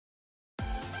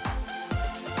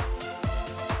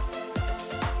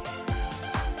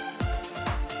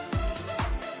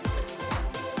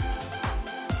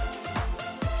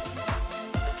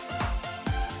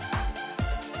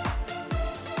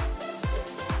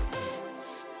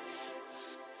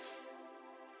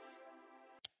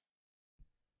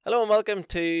Hello and welcome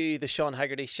to the Sean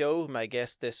Haggerty Show. My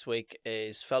guest this week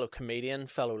is fellow comedian,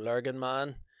 fellow Lurgan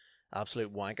man,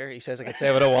 absolute wanker. He says I can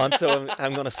say what I want, so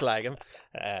I'm going to slag him.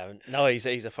 No, he's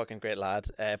a fucking great lad.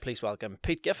 Please welcome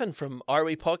Pete Giffen from Are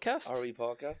We Podcast. Are We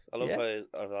Podcast? I love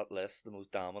how that list, the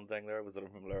most damning thing there was that I'm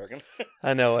from Lurgan.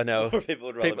 I know. Where people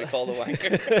would rather be called a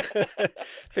wanker.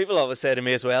 People always say to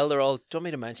me as well, they're all, do you want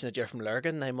me to mention that you're from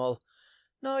Lurgan? And I'm all,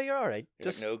 no, you're alright.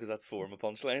 Just no, because that's four of my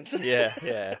punchlines.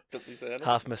 Yeah. Don't be saying it.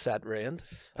 Half my set rained.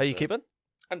 How you keeping?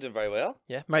 I'm doing very well.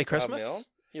 Yeah. Merry Thanks for having Christmas. me on.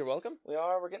 You're welcome.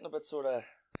 We're getting a bit sort of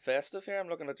festive here. I'm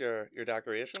looking at your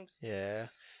decorations. Yeah.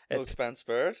 No expense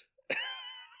spared.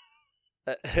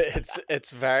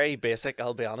 It's very basic,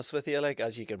 I'll be honest with you, like,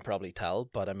 as you can probably tell,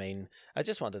 but I mean, I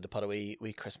just wanted to put a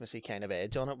wee Christmassy kind of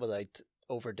edge on it without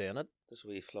overdoing it. There's a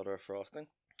wee flutter of frosting.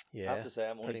 Yeah, I have to say,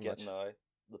 I'm only pretty getting now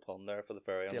the pun there for the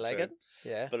fairy. Do you like it?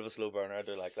 Yeah. Bit of a slow burner, I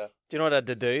do like that. Do you know what I had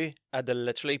to do? I had to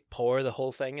literally pour the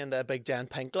whole thing into a big giant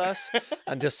pint glass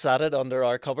and just sat it under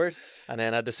our cupboard, and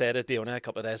then I had to say to Diona a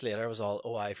couple of days later, I was all,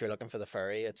 if you're looking for the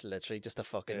fairy, it's literally just a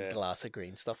fucking glass of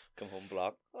green stuff. Come home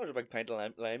blocked. Oh, there's a big pint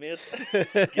of limeade.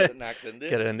 Get it knocked into.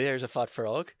 Get it in there, there's a fat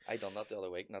frog. I done that the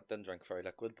other week, didn't drink fairy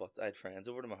liquid, but I had friends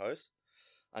over to my house.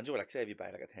 And you were like, say if you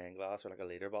buy like a 10 glass or like a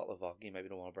litre bottle of vodka, you maybe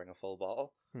don't want to bring a full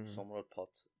bottle. Someone would put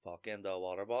vodka into a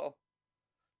water bottle,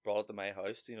 brought it to my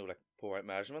house, like pour out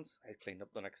measurements. I cleaned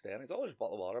up the next day and he's always a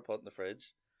bottle of water, put it in the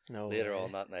fridge. No Later way.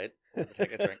 on that night, I had to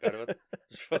take a drink out of it.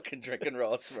 Just fucking drinking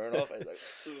raw Smirnoff. I was like,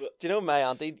 ugh. Do you know my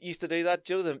auntie used to do that?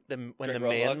 Do you know when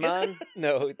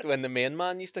the main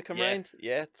man used to come round?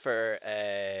 Yeah, for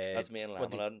that's me and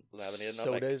lemonade,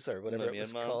 sodas or whatever it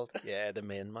was called. Yeah, the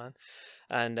main man.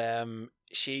 And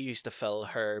she used to fill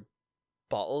her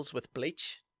bottles with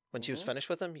bleach when she was finished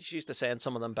with them. She used to send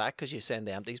some of them back because you send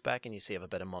the empties back and you save a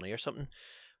bit of money or something.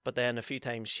 But then a few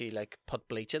times she like put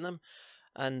bleach in them.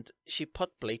 And she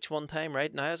put bleach one time,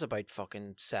 right? Now it's about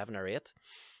fucking 7 or 8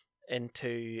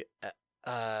 into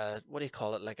what do you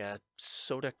call it? Like a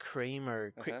soda cream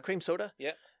or cream soda?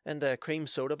 Yeah. In the cream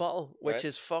soda bottle, which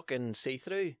is fucking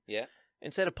see-through. Yeah.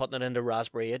 Instead of putting it into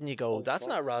raspberry and you go, that's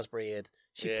not raspberry aid.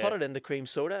 She put it into cream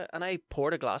soda and I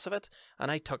poured a glass of it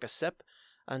and I took a sip.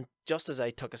 And just as I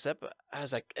took a sip, I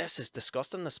was like, this is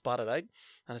disgusting. I spat it out.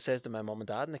 And I says to my mum and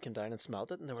dad, and they came down and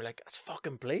smelled it. And they were like, it's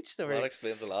fucking bleach. They were that like,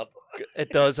 explains a lot. It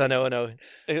does, I know.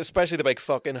 Especially the big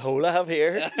fucking hole I have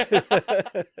here.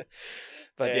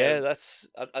 But yeah, that's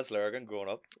Lurgan growing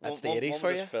up. That's the 80s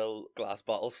for you. Just fill glass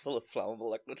bottles full of flammable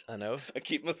liquid. I know. And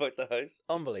keep them about the house.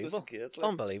 Unbelievable. Just in case,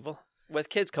 Unbelievable. With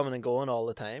kids coming and going all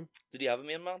the time. Did you have a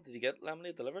main man? Did you get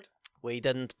lemonade delivered? We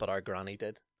didn't, but our granny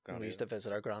did. We used to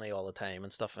visit our granny all the time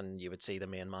and stuff, and you would see the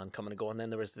main man coming and going. And then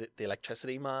there was the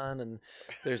electricity man, and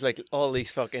there's like all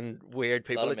these fucking weird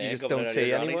people that you just don't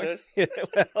see anymore.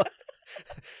 Well,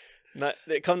 now,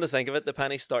 come to think of it, the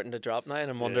penny's starting to drop now,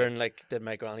 and I'm wondering, like, did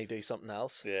my granny do something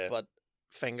else? Yeah. But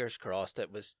fingers crossed,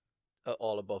 it was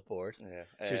all above board.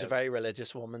 Yeah. She was a very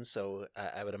religious woman, so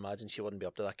I would imagine she wouldn't be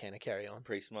up to that kind of carry on.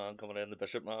 Priest man coming in, the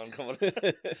bishop man coming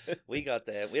in. we had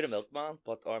a milkman,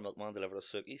 but our milkman delivered us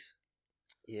Sookies.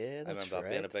 Yeah, that's I remember that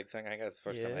being a big thing. I think that's the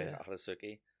first time I had a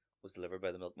Sookie was delivered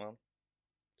by the milkman.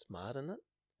 It's mad, isn't it?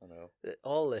 I know.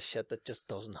 All this shit that just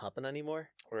doesn't happen anymore.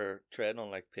 We're treading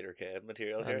on like Peter Kay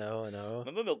material here. I know.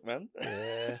 I'm a milkman.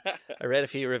 Yeah. I read a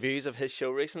few reviews of his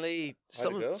show recently.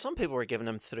 Some people were giving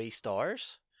him 3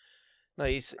 stars. Now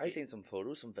I seen some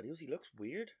photos, some videos. He looks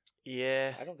weird.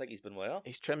 Yeah. I don't think he's been well.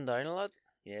 He's trimmed down a lot.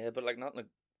 Yeah, but like not in a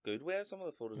good way. Some of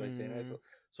the photos I seen, I sort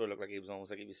of looked like he was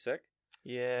almost like he was sick.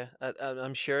 Yeah,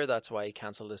 I'm sure that's why he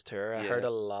cancelled his tour. I heard a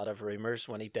lot of rumours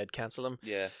when he did cancel him.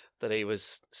 Yeah, that he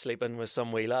was sleeping with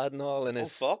some wee lad and all in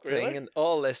his thing really? And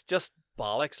all this just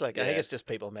bollocks. Like I think it's just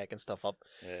people making stuff up.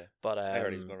 Yeah, but I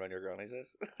heard he was going around your granny's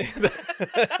house.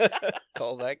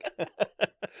 Callback.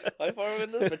 How far are we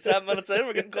in this? About 7 minutes in,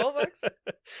 we're getting callbacks.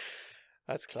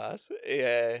 That's class.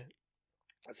 Yeah,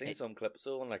 I seen some clips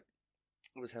so like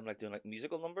it was him like doing like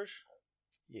musical numbers.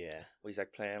 Yeah, where he's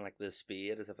like playing like the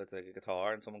spade as if it's like a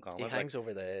guitar, and someone commented he hangs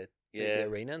over the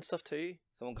arena and stuff too.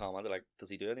 Someone commented like, does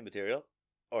he do any material,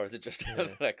 or is it just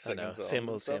like singing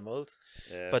songs? Same old.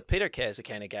 Yeah. But Peter Kay is the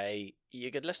kind of guy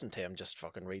you could listen to him just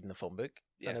fucking reading the phone book,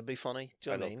 and it'd be funny.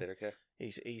 Do you know what I mean? Peter Kay.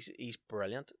 He's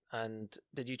brilliant. And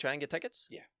did you try and get tickets?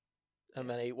 Yeah. How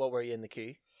many? What were you in the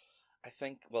queue? I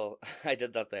think. Well, I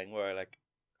did that thing where I like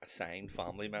assigned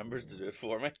family members to do it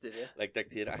for me. Did you? Like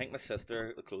dictate. I think my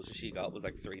sister, the closest she got was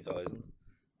like 3,000.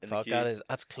 Fuck,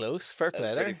 that's close. Fair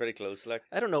play there. Pretty close. Like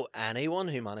I don't know anyone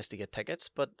who managed to get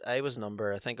tickets, but I was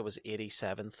I think it was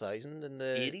 87,000 in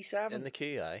the 87 in the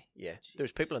queue. Yeah, Jeez.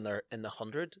 there's people in there in the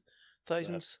 100.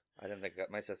 thousands. I didn't think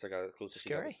that. My sister got it close to she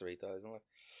got was 3,000. Like.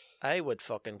 I would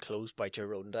fucking close Boucher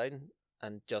Road down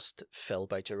and just fill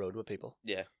Boucher Road with people.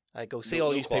 Yeah. I go see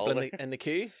all these quality. people in the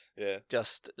queue. Yeah.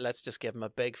 Let's just give him a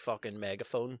big fucking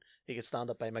megaphone. He could stand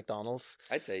up by McDonald's.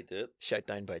 I'd say do it. Shout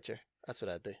down Boucher. That's what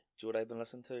I'd do. Do you know what I've been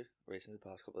listening to recently the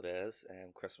past couple of days?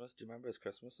 Christmas. Do you remember his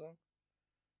Christmas song?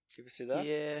 Did you ever see that?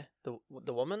 Yeah.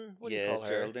 The woman? What do you call her?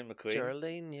 Geraldine McQueen.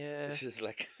 Geraldine, yeah. She's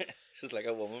like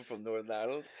a woman from Northern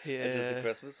Ireland. Yeah. It's just a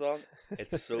Christmas song.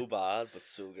 It's so bad, but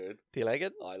so good. Do you like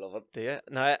it? I love it. Do you?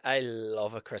 No, I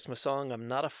love a Christmas song. I'm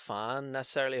not a fan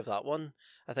necessarily of that one.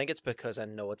 I think it's because I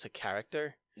know it's a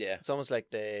character. Yeah. It's almost like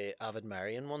the Avid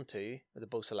Marion one too, with the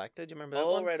Bo Selecta. Do you remember that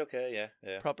one? Oh, right, okay,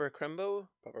 yeah. Proper Crimbo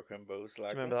Selecta. Do you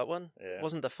remember that one? Yeah.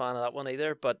 Wasn't a fan of that one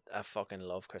either, but I fucking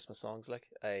love Christmas songs. Like,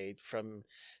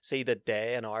 see the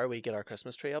day and hour we get our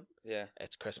Christmas tree up. Yeah.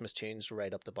 It's Christmas tunes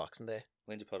right up to Boxing Day.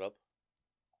 When did you put up?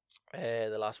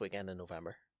 The last weekend in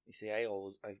November. You see,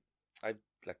 I've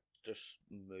like just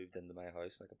moved into my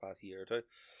house like the past year or two.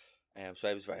 So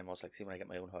I was very much like, see, when I get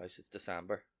my own house, it's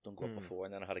December. Don't go up before.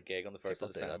 And then I had a gig on the 1st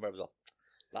of December. I was like,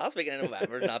 last weekend in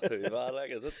November is not too bad, like,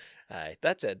 is it? Aye,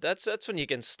 that's it. That's when you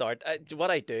can start.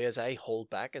 What I do is I hold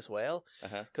back as well.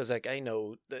 Because like I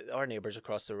know our neighbours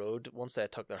across the road, once they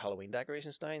took their Halloween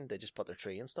decorations down, they just put their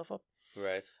tree and stuff up.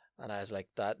 Right. And I was like,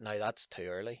 that's too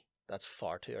early. That's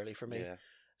far too early for me. Yeah.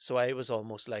 So I was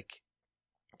almost like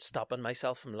stopping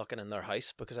myself from looking in their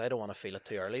house because I don't want to feel it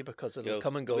too early because it'll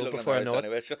come and go before I know it.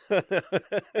 Anyway,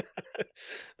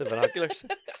 the binoculars.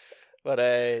 But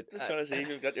just trying to see if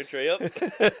you've got your tree up.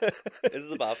 This is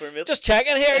the bathroom, mate. Just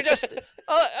checking here.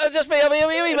 I'll just be a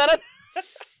wee minute.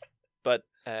 But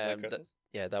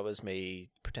that was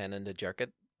me pretending to jerk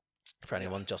it. For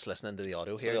anyone just listening to the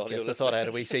audio here, in case they thought I had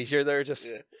a wee seizure there,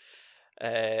 just.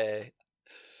 Yeah.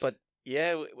 But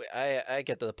yeah, I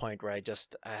get to the point where I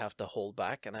have to hold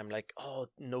back, and I'm like, oh,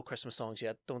 no Christmas songs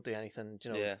yet. Don't do anything.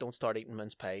 Don't start eating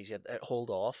mince pies yet.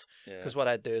 Hold off. Because what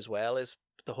I do as well is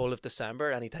the whole of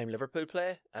December, anytime Liverpool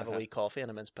play, I have a wee coffee and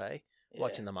a mince pie,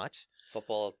 watching the match.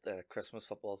 Football, Christmas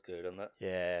football's good, isn't it?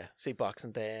 Yeah. See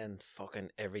Boxing Day and fucking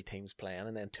every team's playing,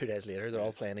 and then 2 days later they're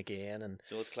all playing again, and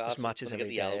it's class. Matches every day. Get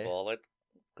the yellow ball out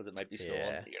because it might be snowing.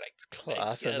 You're like, it's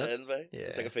class, isn't it?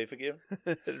 It's like a FIFA game.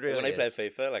 It really when I play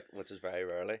FIFA, like, which is very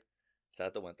rarely, it's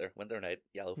at the winter night,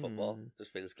 yellow football,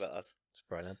 just feels class. It's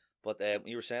brilliant. But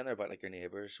you were saying there about like your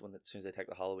neighbours as soon as they take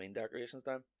the Halloween decorations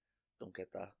down, don't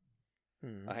get that.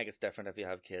 I think it's different if you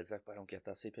have kids. Like, but I don't get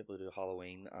that. See people do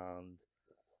Halloween and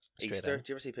Easter. Do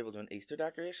you ever see people doing Easter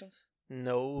decorations?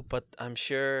 No, but I'm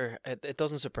sure it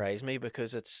doesn't surprise me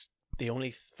because it's the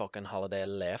only fucking holiday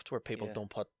left where people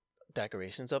don't put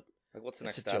decorations up. Like, what's the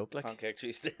next step? Joke, like? Pancakes,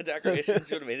 Easter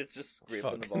decorations. You know what I mean? It's just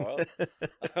scraping the ball.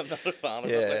 I'm not a fan of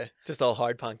it. Yeah, just all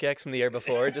hard pancakes from the year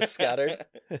before, just scattered.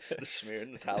 Just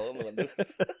smearing the towel on the windows.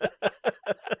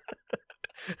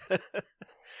 It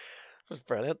was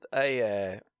brilliant.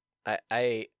 I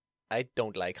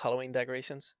don't like Halloween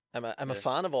decorations. I'm a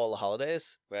fan of all the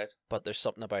holidays, right? But there's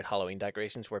something about Halloween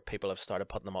decorations where people have started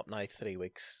putting them up now 3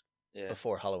 weeks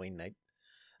before Halloween night.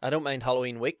 I don't mind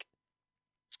Halloween week,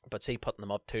 but see putting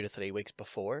them up 2 to 3 weeks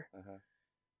before.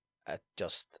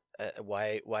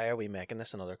 Why are we making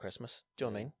this another Christmas? Do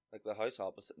you know what I mean? Like the house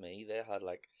opposite me, they had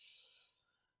like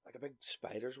a big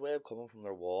spider's web coming from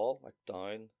their wall, like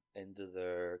down into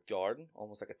their garden,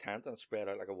 almost like a tent, and spread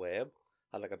out like a web.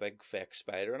 Had like a big fake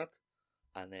spider in it,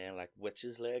 and then like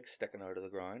witch's legs sticking out of the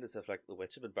ground as if like the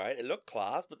witch had been buried. It looked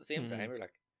class, but at the same time you're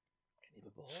like, can you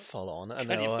be bothered? Full on. I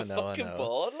know.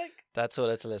 Bothered, like? That's what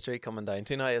it's literally coming down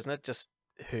to now, isn't it? Just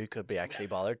who could be actually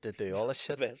bothered to do all this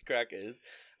shit? The best crack is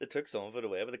they took some of it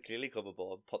away, but they clearly could have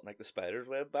putting like the spider's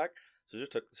web back. So they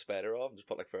just took the spider off and just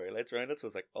put like fairy lights around it. So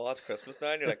it's like, oh, that's Christmas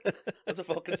now. And you're like, that's a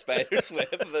fucking spider's web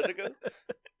a minute ago.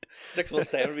 6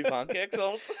 months' time will be pancakes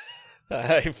on it.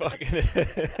 I fucking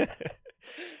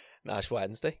Ash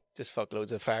Wednesday. Just fuck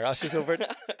loads of fire ashes over it.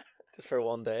 Just for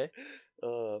one day.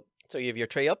 So you have your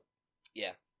tree up?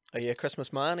 Yeah. Are you a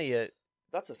Christmas man? Are you...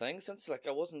 That's the thing. Since like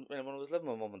I wasn't, when I was living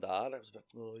with mum and dad, I was a bit,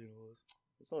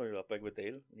 it's not really that big of a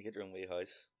deal. You get your own wee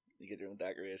house, you get your own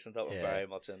decorations. That was very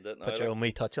much into it now. Put your own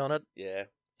wee touch on it. Yeah.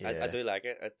 I do like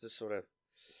it. It just sort of,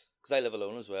 because I live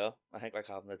alone as well. I think like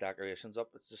having the decorations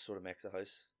up, it just sort of makes the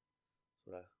house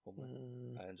sort of homely.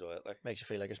 I enjoy it. Like, makes you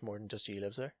feel like it's more than just you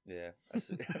lives there. Yeah.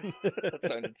 That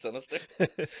sounded sinister.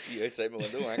 You outside my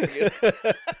window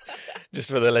wanking.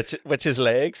 Just for the witch's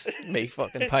legs. Me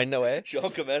fucking pounding away. Sean,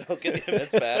 come in, I'll get you a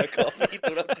mince pie and a coffee. You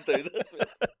don't have to do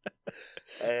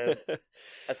this.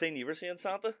 I seen you were seeing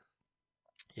Santa.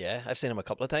 Yeah, I've seen him a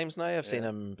couple of times now. I've seen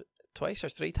him twice or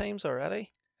 3 times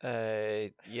already.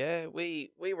 Yeah,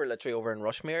 we were literally over in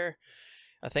Rushmere.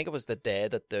 I think it was the day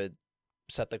that they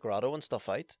set the grotto and stuff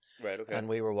out. Right, okay. And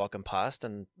we were walking past,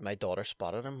 and my daughter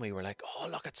spotted him. We were like, "Oh,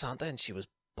 look at Santa!" And she was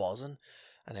buzzing.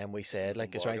 And then we said,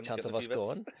 like, "Is there any chance of us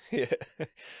going?" Yeah.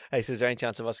 I said, "Is there any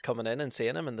chance of us coming in and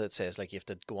seeing him?" And it says, like, you have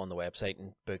to go on the website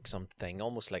and book something,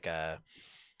 almost like a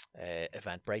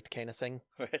Eventbrite kind of thing.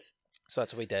 Right. So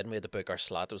that's what we did. And we had to book our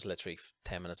slot. It was literally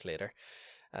 10 minutes later.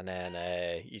 And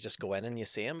then you just go in and you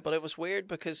see him. But it was weird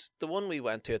because the one we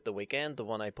went to at the weekend, the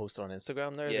one I posted on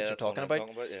Instagram there that you're talking about,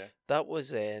 yeah. that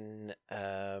was in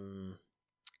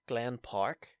Glen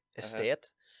Park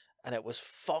Estate. And it was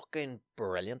fucking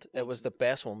brilliant. It was the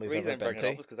best one we've ever been to. The reason I'm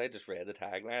bringing it up was because I just read the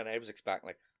tagline. I was expecting,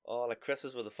 like, oh, like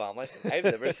Christmas with the family. I've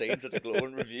never seen such a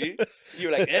glowing review. You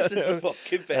were like, this is the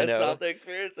fucking best Santa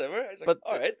experience ever. I was like, but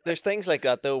all right. There's things like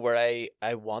that, though, where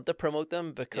I want to promote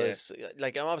them because,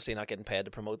 like, I'm obviously not getting paid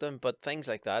to promote them, but things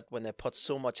like that, when they put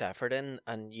so much effort in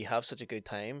and you have such a good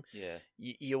time,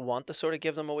 you want to sort of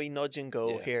give them a wee nudge and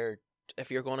go, here, if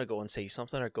you're going to go and see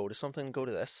something or go to something, go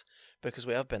to this, because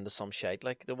we have been to some shite.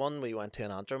 Like the one we went to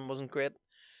in Antrim wasn't great.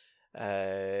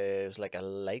 It was like a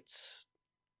lights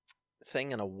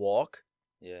thing and a walk.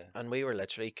 Yeah. And we were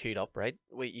literally queued up, right?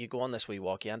 You go on this wee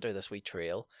walk, you enter this wee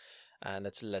trail, and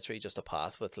it's literally just a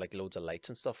path with like loads of lights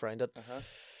and stuff around it.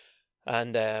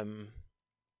 And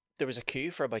there was a queue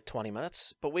for about 20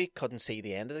 minutes, but we couldn't see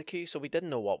the end of the queue, so we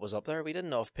didn't know what was up there. We didn't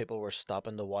know if people were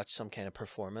stopping to watch some kind of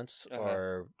performance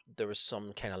or there was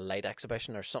some kind of light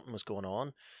exhibition or something was going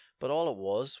on. But all it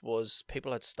was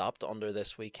people had stopped under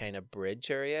this wee kind of bridge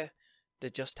area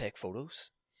to just take photos.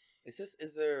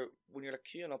 Is there, when you're like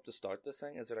queuing up to start this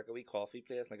thing, is there like a wee coffee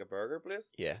place, like a burger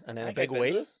place? Yeah, and then a big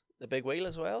wheel. The big wheel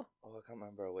as well. Oh, I can't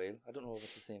remember a wheel. I don't know if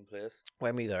it's the same place.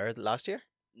 When were we there? Last year?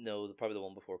 No, probably the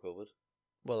one before COVID.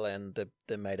 Well, then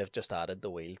they might have just added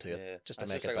the wheel to it just to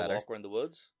make it better. It's like a walk around the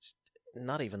woods? It's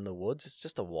not even the woods, it's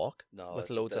just a walk with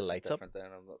loads of lights up.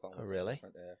 Oh, really?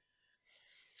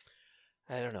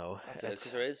 I don't know. That's it,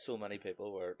 because there is so many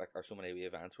people where, like, or so many wee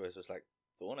events where it's just like,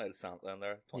 throwing out Santa in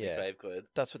there, 25 quid.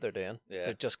 That's what they're doing. Yeah.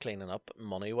 They're just cleaning up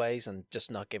money-wise and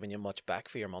just not giving you much back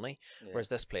for your money. Yeah. Whereas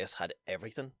this place had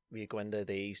everything. You go into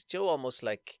these, Joe, almost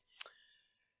like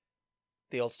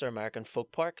the Ulster American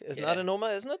Folk Park. Isn't that in Oma,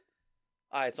 isn't it?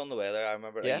 It's on the way there. I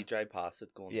remember you drive past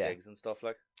it going to gigs and stuff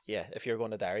like. Yeah, if you're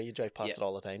going to Derry, you drive past it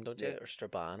all the time, don't you? Or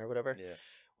Strabane or whatever. Yeah.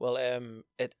 Well,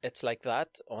 it's like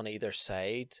that on either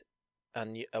side,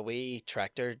 and a wee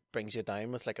tractor brings you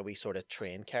down with like a wee sort of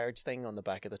train carriage thing on the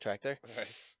back of the tractor. Right.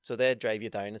 So they drive you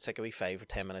down. It's like a wee 5 or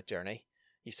 10 minute journey.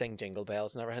 You sing jingle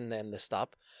bells and everything, and then they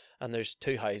stop, and there's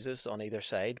 2 houses on either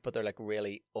side, but they're like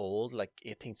really old, like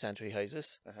 18th century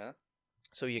houses.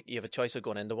 So you have a choice of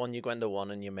going into one. You go into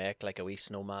one and you make like a wee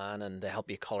snowman and they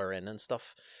help you colour in and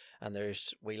stuff. And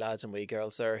there's wee lads and wee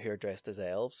girls there who are dressed as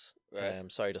elves. Right.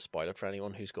 Sorry to spoil it for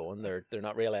anyone who's going. They're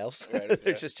not real elves. Right,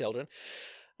 they're just children.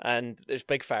 And there's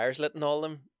big fires lit in all of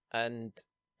them. And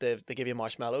they give you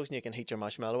marshmallows and you can heat your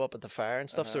marshmallow up at the fire and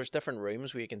stuff. So there's different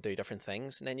rooms where you can do different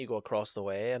things. And then you go across the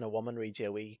way and a woman reads you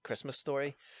a wee Christmas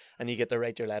story and you get to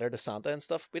write your letter to Santa and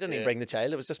stuff. We didn't even bring the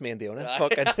child. It was just me and Diona.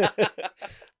 Fucking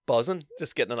buzzing.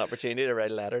 Just getting an opportunity to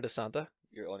write a letter to Santa.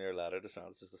 You're on your letter to Santa.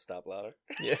 It's just a step ladder.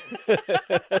 Yeah.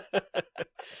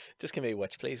 Just give me a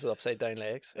witch, please, with upside down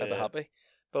legs. I'd be happy.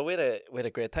 But we had a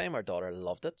great time. Our daughter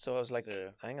loved it. So I was like,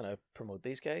 I'm going to promote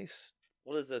these guys.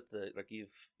 What is it like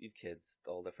you've kids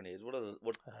all different ages?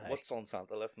 What's on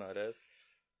Santa list nowadays?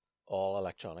 All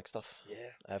electronic stuff.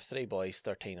 Yeah. I have 3 boys,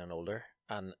 13 and older,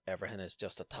 and everything is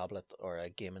just a tablet or a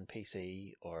gaming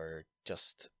PC or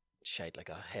just shite like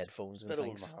headphones and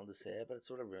things. It's a bit old man to say, but it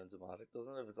sort of ruins the magic,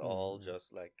 doesn't it? If it's all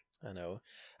just like... I know.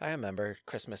 I remember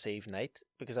Christmas Eve night,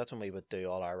 because that's when we would do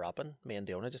all our rapping. Me and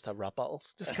Diona just have rap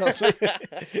battles. Just constantly.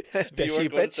 You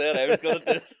weren't going to say it, I was going to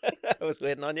do it. I was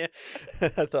waiting on you.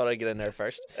 I thought I'd get in there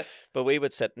first. But we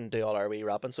would sit and do all our wee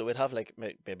rapping. So we'd have like,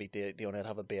 maybe Diona would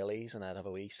have a Bailey's and I'd have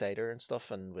a wee cider and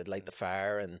stuff, and we'd light the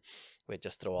fire and we'd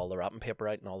just throw all the wrapping paper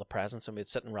out and all the presents, and we'd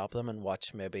sit and wrap them and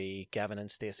watch maybe Gavin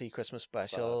and Stacey Christmas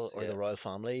special or the Royal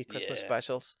Family Christmas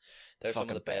specials. They're some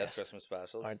of the best Christmas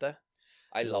specials, aren't they?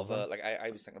 I love it. Like I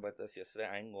was thinking about this yesterday.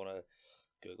 I'm gonna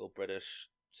Google British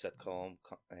sitcom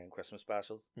Christmas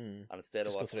specials, and instead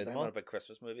of watching, I'm not a big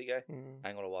Christmas movie guy.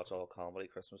 I'm gonna watch all comedy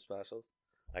Christmas specials,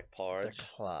 like Porridge,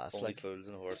 class, Only Fools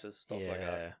and Horses, stuff like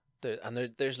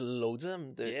that. There's loads of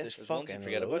them. There's fucking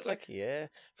forget loads. About,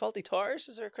 Fawlty Towers.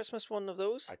 Is there a Christmas one of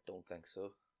those? I don't think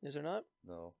so. Is there not?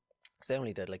 No. Because they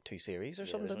only did like 2 series or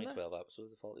something. There's only 12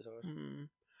 episodes of Fawlty Towers.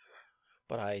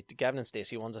 But the Gavin and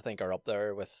Stacey ones I think are up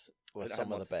there with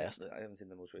some of the best. I haven't seen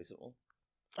the most recent one.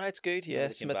 Oh, it's good. Yeah,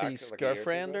 Smithy's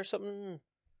girlfriend or something.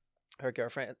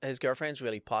 His girlfriend's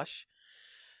really posh,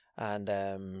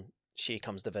 and she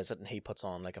comes to visit, and he puts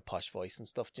on like a posh voice and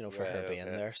stuff, for her being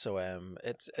there. So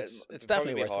it's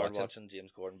definitely worth watching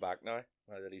James Corden back now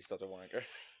that he's such a wanker.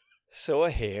 So I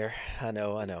hear. I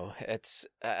know.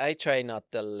 I try not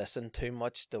to listen too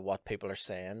much to what people are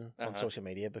saying on social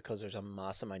media because there's a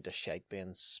mass amount of shite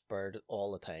being spurred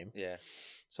all the time. Yeah.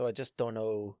 So I just don't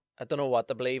know. I don't know what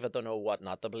to believe. I don't know what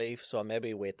not to believe. So I'll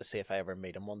maybe wait to see if I ever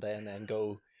meet him one day and then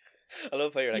go. I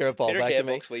love how you're a ball Peter Kay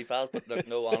amongst wee pals, but look,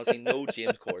 no, honestly, no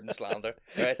James Corden slander.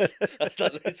 Right? That's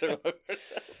not losing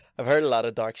I've heard a lot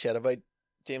of dark shit about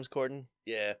James Corden.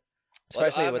 Yeah.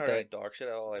 Especially with the dark shit.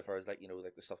 All I've heard is like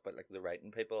the stuff about like the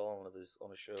writing people on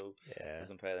his show. Yeah.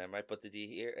 Doesn't pay them right. But did you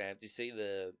hear? Did you see of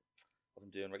him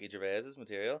doing Ricky Gervais's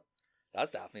material?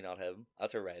 That's definitely not him.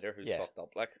 That's a writer who's fucked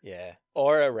up, like. Yeah.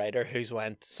 Or a writer who's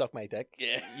went, suck my dick.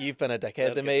 Yeah. You've been a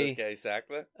dickhead to me.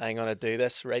 Exactly. I'm going to do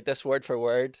this, write this word for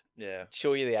word. Yeah.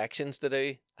 Show you the actions to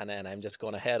do. And then I'm just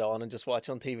going to head on and just watch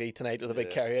on TV tonight with a big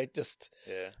carry out, just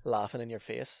laughing in your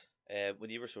face. When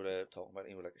you were sort of talking about,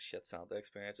 like shit Santa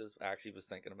experiences, I actually was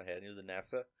thinking in my head, the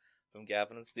Nessa from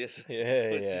Gavin and Stacey.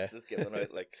 Yeah, which is just giving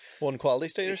out like One Quality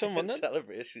Street or something, wasn't it?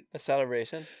 Celebration. A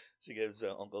celebration. She gives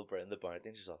Uncle Brendan the bounty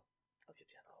and she's like, I'll get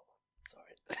you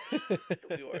another one. Sorry.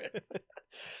 Don't be worried.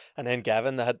 And then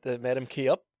Gavin, they made him key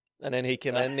up. And then he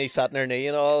came in and he sat in her knee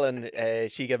and all, and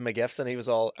she gave him a gift, and he was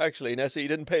all, actually, Nessa, you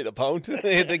didn't pay the pound.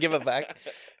 He had to give it back.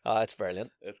 Oh, it's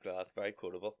brilliant. It's class. Very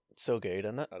quotable. It's so good,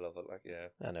 isn't it? I love it. Like, yeah.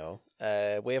 I know.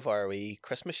 We have our wee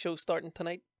Christmas show starting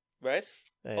tonight. Right?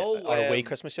 Our wee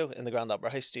Christmas show in the Grand Opera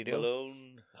House studio.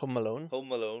 Home Alone.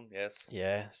 Home Alone, yes.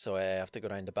 Yeah, so I have to go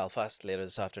down to Belfast later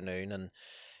this afternoon, and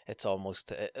it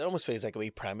almost feels like a wee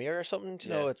premiere or something. You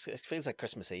know, it feels like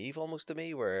Christmas Eve almost to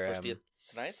me. First date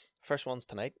tonight? First one's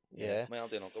tonight, yeah. My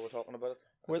auntie and uncle were talking about it.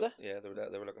 Were they? Yeah, they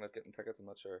were looking at getting tickets. I'm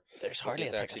not sure. There's hardly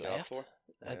a ticket left.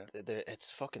 Yeah.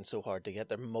 It's fucking so hard to get.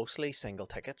 They're mostly single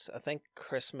tickets. I think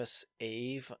Christmas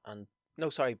Eve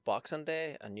Boxing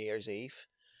Day and New Year's Eve,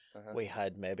 we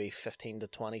had maybe 15 to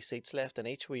 20 seats left in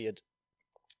each. We had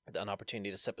an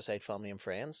opportunity to sit beside family and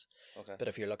friends. Okay. But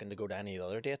if you're looking to go to any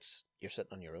other dates, you're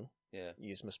sitting on your own. Yeah. You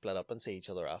just must split up and see each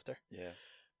other after. Yeah.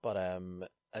 But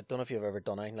I don't know if you've ever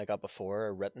done anything like that before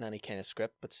or written any kind of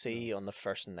script, but see on the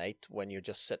first night when you're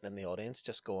just sitting in the audience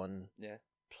just going,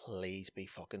 please be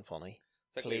fucking funny.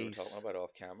 It's like we were talking about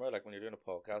off camera, like when you're doing a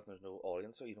podcast and there's no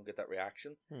audience, so you don't get that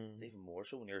reaction. It's even more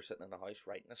so when you're sitting in the house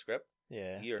writing a script.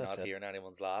 Yeah, you're not hearing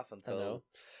anyone's laugh until. I know.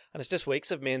 And it's just weeks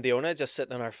of me and Diona just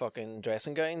sitting in our fucking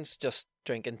dressing gowns, just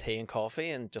drinking tea and coffee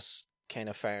and just kind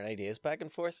of firing ideas back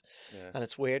and forth. Yeah. And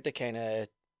it's weird to kind of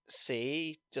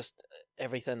see just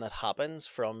everything that happens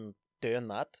from doing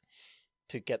that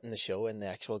to getting the show in the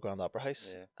actual Grand Opera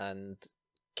House and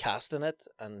casting it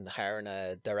and hiring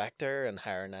a director and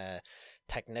hiring a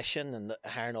technician and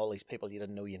hiring all these people you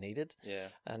didn't know you needed. Yeah.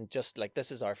 And just like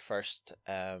this is our first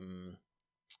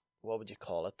what would you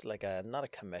call it? Like not a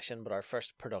commission, but our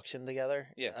first production together.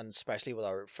 Yeah. And especially with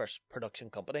our first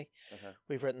production company.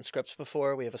 We've written scripts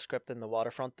before. We have a script in the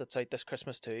Waterfront that's out this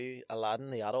Christmas too. Aladdin,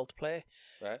 the adult play.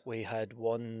 Right. We had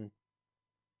one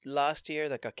last year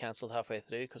that got cancelled halfway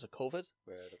through because of COVID.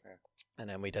 Right, okay. And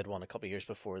then we did one a couple of years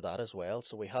before that as well.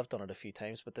 So we have done it a few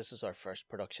times, but this is our first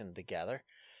production together.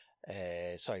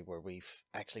 Where we've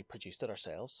actually produced it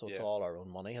ourselves. So it's all our own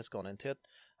money has gone into it.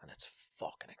 And it's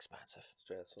fucking expensive.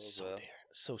 Stressful as so well. Dear.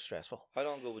 So stressful. How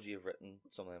long ago would you have written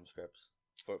some of them scripts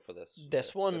for this?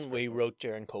 This one we wrote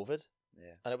during COVID.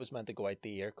 Yeah. And it was meant to go out the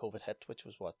year COVID hit, which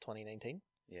was 2019?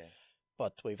 Yeah.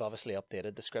 But we've obviously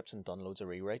updated the scripts and done loads of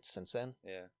rewrites since then.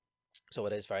 Yeah. So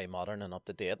it is very modern and up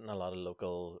to date and a lot of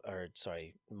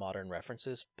modern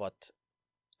references, but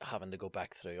having to go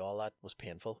back through all that was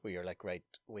painful. We were like, right,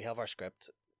 we have our script.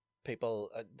 People,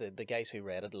 the guys who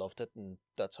read it loved it, and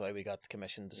that's why we got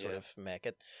commissioned to sort of make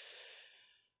it.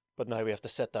 But now we have to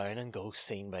sit down and go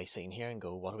scene by scene here and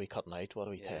go, what are we cutting out? What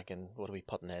are we taking? What are we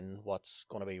putting in? What's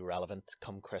going to be relevant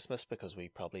come Christmas? Because we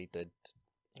probably did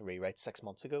rewrite 6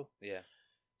 months ago. Yeah.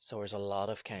 So there's a lot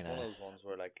of kind of... one of those ones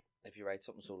where, like, if you write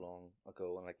something so long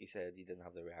ago and, like you said, you didn't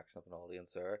have the reaction of an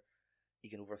audience there,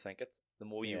 you can overthink it. The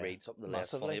more you read something, the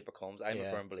less funny it becomes. I'm a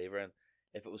firm believer in,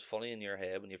 if it was funny in your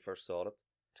head when you first thought it,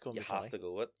 it's going to be have to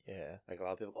go with it. Yeah. Like a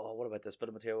lot of people, oh, what about this bit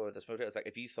of material? What about this material? It's like,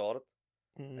 if you thought it,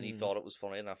 and you thought it was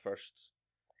funny in that first,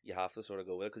 you have to sort of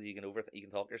go with it, because you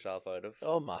can talk yourself out of.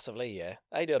 Oh, massively, yeah.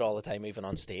 I do it all the time, even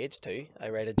on stage too. I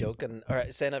write a joke, or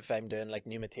saying if I'm doing like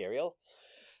new material,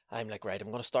 I'm like, right, I'm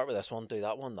going to start with this one, do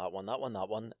that one, that one, that one, that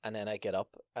one, and then I get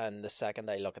up, and the second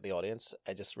I look at the audience,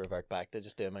 I just revert back to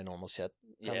just doing my normal shit.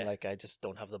 Yeah. I'm like, I just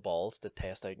don't have the balls to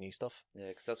test out new stuff. Yeah,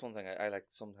 because that's one thing I like.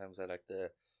 Sometimes I like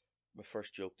my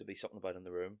first joke to be something about in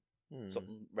the room,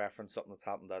 something reference something that's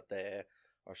happened that day,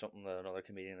 or something that another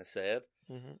comedian has said.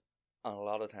 Mm-hmm. And a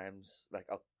lot of times, like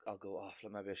I'll go off.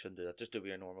 Like, maybe I shouldn't do that. Just do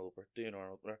your normal opener. Do your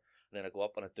normal opener. And then I go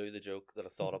up and I do the joke that I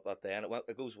thought up that day, and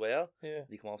it goes well. Yeah.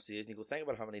 You come off stage and you go, think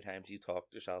about how many times you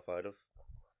talked yourself out of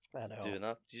doing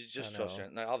that. You just trust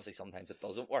your. Now, obviously, sometimes it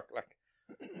doesn't work. Like,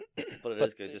 but it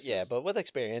is good. But with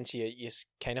experience, you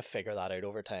kind of figure that out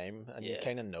over time, and you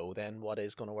kind of know then what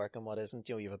is going to work and what isn't.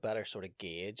 You have a better sort of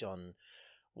gauge on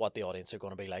what the audience are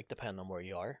going to be like, depending on where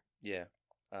you are. Yeah,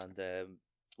 and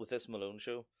with this Malone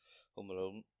show, Home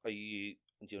Alone, do you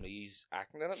want to use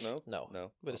acting in it?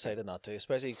 No. We decided not to,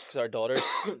 especially because our daughter's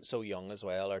so young as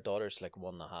well. Our daughter's like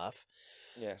 1.5.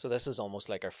 Yeah. So this is almost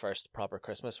like our first proper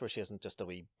Christmas where she isn't just a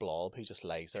wee blob who just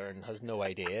lies there and has no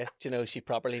idea. She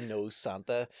properly knows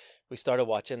Santa. We started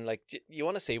watching, like, you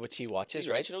want to see what she watches,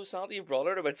 right? You know Santa, you brought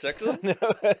her to about 6 of them?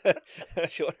 No.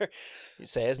 Sure. You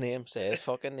say his name, say his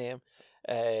fucking name.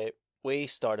 We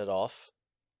started off,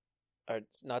 or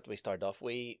not we started off,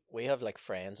 we have like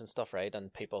friends and stuff, right?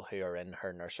 And people who are in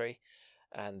her nursery.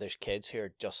 And there's kids who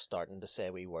are just starting to say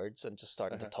wee words and just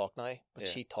starting to talk now. But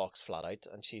she talks flat out,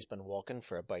 and she's been walking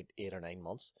for about 8 or 9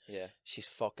 months. Yeah. She's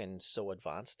fucking so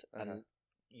advanced. And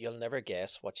you'll never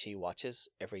guess what she watches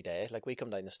every day. Like, we come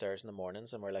down the stairs in the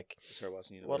mornings and we're like, just her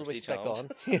watching what'll we stick on?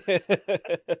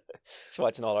 She's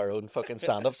watching all our own fucking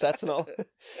stand-up sets and all.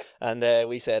 And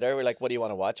we said to her, we're like, what do you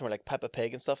want to watch? And we're like, Peppa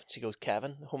Pig and stuff. And she goes,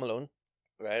 Kevin, Home Alone.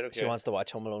 Right, okay. She wants to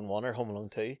watch Home Alone 1 or Home Alone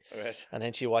 2. Right. And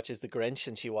then she watches The Grinch,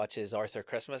 and she watches Arthur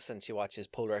Christmas, and she watches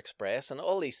Polar Express, and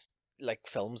all these like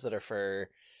films that are for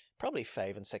probably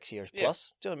 5 and 6 years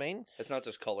plus. Do you know what I mean? It's not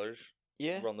just colours.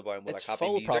 Yeah. Run the bound with it's like happy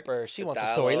full music. Proper. She it's wants a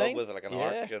storyline with like an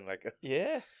arc and like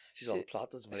yeah. She's on the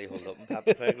plot doesn't really hold up in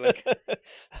Peppa Pig. Like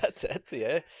that's it.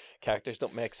 Yeah, characters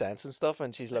don't make sense and stuff,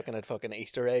 and she's looking at fucking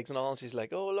Easter eggs and all. And she's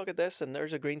like, "Oh, look at this!" And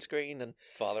there's a green screen. And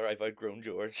Father, I've outgrown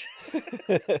George.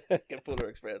 Get Polar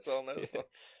Express on now. Yeah.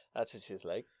 That's what she's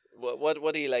like.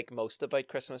 What do you like most about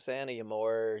Christmas? Then are you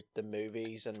more the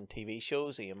movies and TV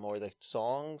shows? Are you more the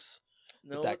songs?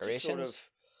 No, the decorations. Just sort of,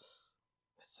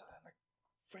 it's like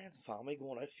friends and family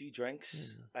going out, a few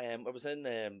drinks. I was in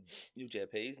New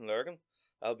JP's in Lurgan.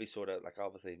 That would be sort of like,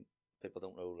 obviously people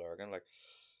don't know Lurgan. Like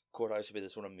Courthouse would be the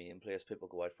sort of main place people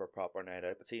go out for a proper night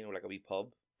out. But see, like a wee pub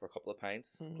for a couple of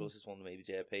pints. Closest one to maybe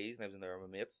JP's, and I was in there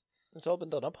with my mates. It's all been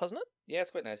done up, hasn't it? Yeah,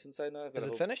 it's quite nice inside now. Is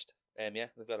it finished? Yeah,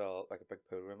 they've got like a big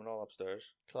pool room and all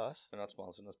upstairs. Class. They're not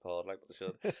sponsoring this pod like, but they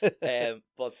should.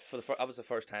 But that was the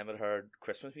first time I'd heard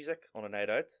Christmas music on a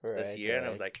night out this year, and I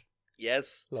was like,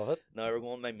 yes, love it. Now we're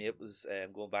going. My mate was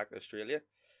going back to Australia,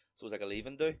 so it was like a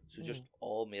leaving do. So just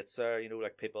all mates there,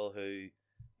 like people who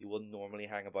you wouldn't normally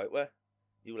hang about with.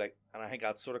 You like, and I think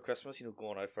that's sort of Christmas,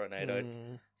 going out for a night out,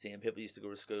 seeing people you used to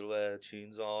go to school with,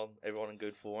 tunes on, everyone in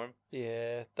good form.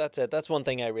 Yeah, that's it. That's one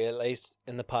thing I realised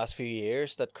in the past few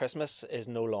years, that Christmas is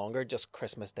no longer just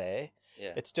Christmas Day.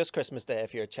 Yeah. It's just Christmas Day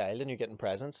if you're a child and you're getting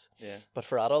presents. Yeah. But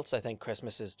for adults, I think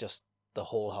Christmas is just the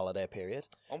whole holiday period.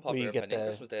 Unpopular opinion,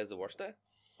 Christmas Day is the worst day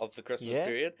of the Christmas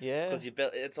period. Yeah. Because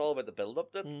it's all about the build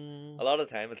up to it. A lot of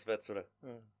the time it's a bit sort of,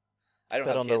 I don't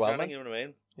bit have kids underwhelming. running, you know what I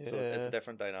mean? Yeah. So it's a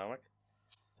different dynamic.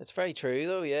 It's very true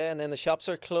though, yeah. And then the shops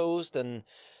are closed and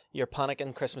you're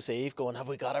panicking Christmas Eve going, have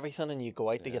we got everything? And you go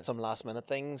out to get some last minute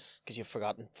things because you've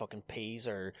forgotten fucking peas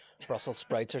or Brussels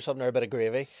sprouts or something, or a bit of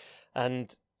gravy.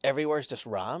 And everywhere's just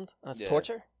rammed and it's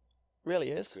torture.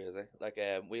 Really is. It's crazy. Like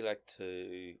we like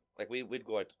to, like we'd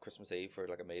go out Christmas Eve for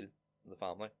like a meal with the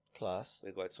family. Class.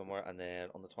 We'd go out somewhere, and then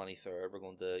on the 23rd we're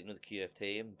going to the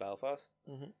QFT in Belfast.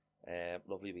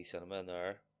 Lovely wee cinema in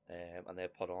there. And they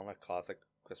put on like classic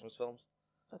Christmas films.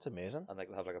 That's amazing. And like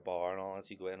they have like a bar and all that,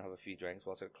 so you go in and have a few drinks,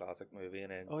 watch a classic movie,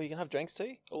 and then you can have drinks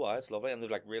too? Oh, it's lovely. And they've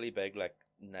like really big, like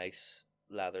nice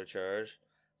leather chairs.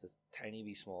 It's this tiny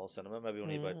wee small cinema, maybe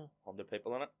only about 100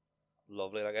 people in it.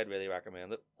 Lovely, like I'd really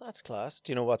recommend it. That's class.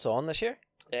 Do you know what's on this year?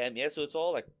 Yeah, so it's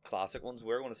all like classic ones.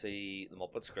 We're going to see The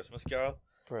Muppets Christmas Carol.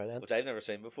 Brilliant. Which I've never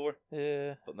seen before.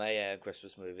 Yeah. But my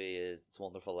Christmas movie is It's a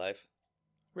Wonderful Life.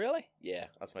 Really? Yeah,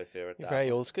 that's my favourite. You're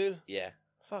very old school? Yeah.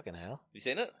 Fucking hell. Have you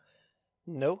seen it?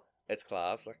 No. It's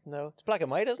class, like. No. It's black and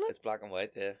white, isn't it? It's black and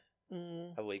white, yeah.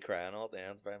 Have a wee crying all at the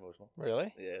end. It's very emotional.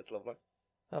 Really? Yeah, it's lovely.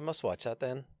 I must watch that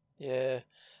then. Yeah.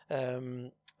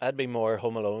 I'd be more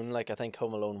Home Alone. Like, I think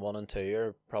Home Alone 1 and 2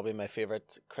 are probably my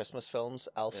favourite Christmas films.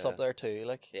 Alf's up there too.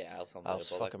 Like, yeah, Alf's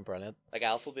fucking brilliant. Like,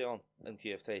 Alf will be on in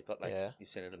QFT, but like, yeah. you've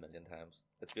seen it a million times.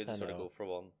 It's good to sort of go for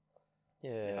one.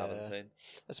 Yeah. You haven't seen.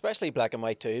 Especially black and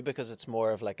white too, because it's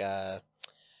more of like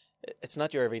it's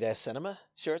not your everyday cinema.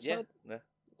 Sure, it's not. Yeah.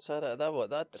 So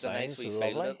that it's sounds a nice wee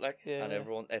lovely. it, like, and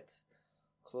everyone, it's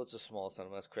close to small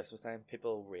cinemas. Christmas time,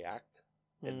 people react.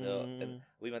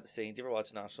 We went to see. Do you ever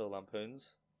watch National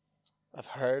Lampoons? I've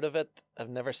heard of it. I've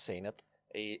never seen it.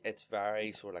 It's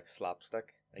very sort of like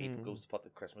slapstick. He goes to put the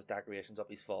Christmas decorations up.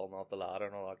 He's falling off the ladder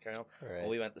and all that kind of. Right. When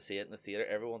we went to see it in the theater,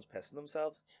 everyone's pissing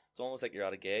themselves. It's almost like you're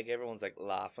at a gig. Everyone's like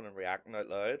laughing and reacting out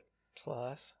loud.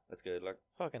 Class. That's good. Like,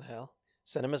 fucking hell.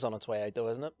 Cinema's on its way out though,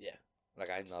 isn't it? Yeah. Like,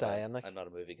 I'm not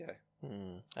a movie guy.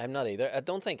 I'm not either. I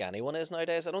don't think anyone is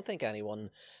nowadays. I don't think anyone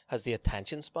has the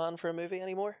attention span for a movie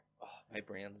anymore. Oh, my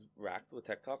brain's racked with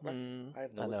TikTok. Like, I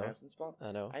have no attention span.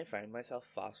 I know. I find myself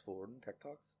fast forwarding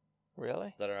TikToks.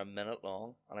 Really? That are a minute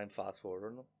long, and I'm fast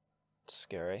forwarding them. It's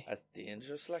scary. That's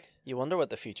dangerous. Like, you wonder what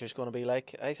the future's going to be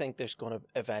like. I think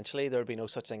there'll be no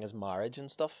such thing as marriage and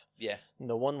stuff. Yeah.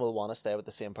 No one will want to stay with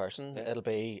the same person. Yeah. It'll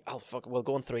be, we'll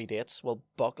go on 3 dates. We'll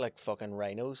buck like fucking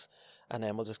rhinos, and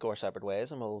then we'll just go our separate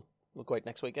ways, and we'll go out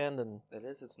next weekend, and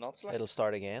it's nuts. Like, it'll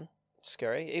start again. It's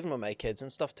scary. Even with my kids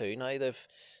and stuff too. Now they've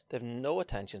no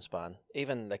attention span.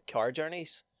 Even like car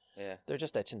journeys. Yeah. They're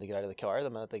just itching to get out of the car the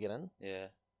minute they get in. Yeah.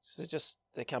 So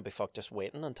they can't be fucked just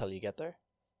waiting until you get there.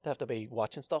 They have to be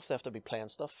watching stuff. They have to be playing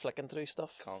stuff, flicking through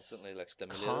stuff. Constantly, like,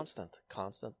 stimulated.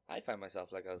 Constant. I find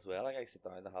myself like as well. Like, I sit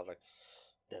down to have like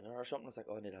dinner or something. It's like,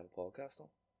 oh, I need to have a podcast on.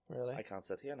 Really? I can't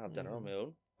sit here and have dinner on my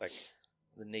own. Like,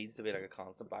 there needs to be like a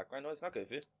constant background noise. It's not good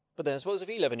for you. But then I suppose if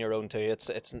you live on your own too, it's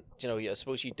I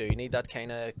suppose you do need that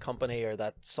kind of company or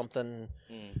that something,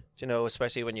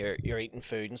 especially when you're eating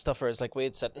food and stuff. Whereas like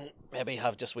we'd sit and maybe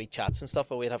have just wee chats and stuff,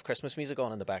 but we'd have Christmas music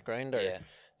on in the background, or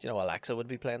Alexa would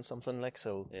be playing something like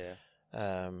so. Yeah.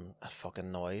 A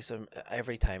fucking noise.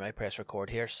 Every time I press record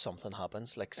here, something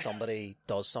happens. Like somebody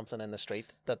does something in the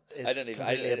street that is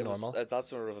completely abnormal. That's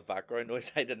sort of a background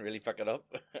noise. I didn't really pick it up.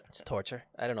 It's torture.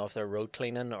 I don't know if they're road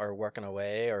cleaning or working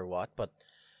away or what, but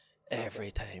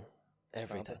every time.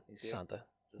 Santa.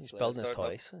 He's building his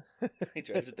toys. He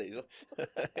drives a diesel.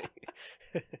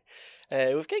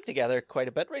 We've gigged together quite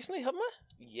a bit recently, haven't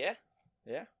we?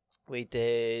 Yeah. We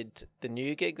did the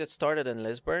new gig that started in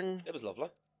Lisburn. It was lovely.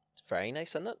 It's very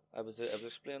nice, isn't it? I was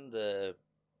explaining to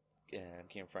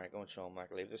Cian Franco and Sean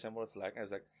McAleave. They're saying what it's like. I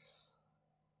was like,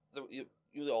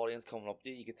 the audience coming up to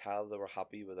you, you could tell they were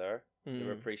happy you were there. They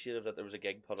were appreciative that there was a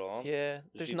gig put on. Yeah.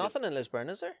 There's nothing in Lisburn,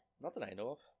 is there? Nothing I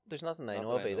know of. There's nothing I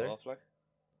know of either.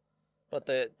 But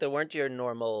they weren't your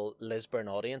normal Lisburn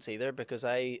audience either, because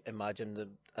I imagined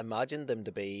them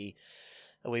to be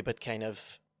a wee bit kind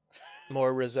of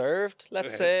more reserved,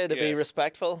 let's say, to be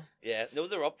respectful. Yeah, no,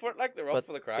 they're up for it. Like, they're up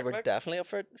for the crack. They were definitely up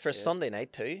for it for Sunday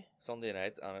night too. Sunday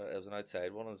night, and it was an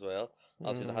outside one as well.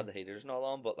 Obviously, they had the heaters and all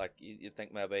on, but like you'd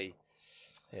think maybe,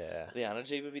 the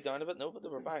energy would be down a bit. No, but they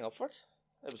were bang up for it.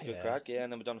 It was good crack,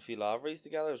 and then we done a few laveries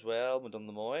together as well. We done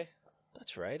the Moy.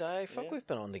 That's right. We've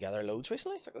been on together loads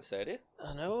recently. It's like I said,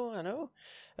 I know.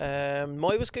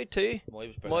 Moy was good too. Moy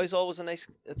was brilliant. Moy's always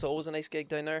a nice gig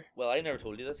down there. Well, I never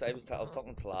told you this. I was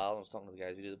talking to Lal, and I was talking to the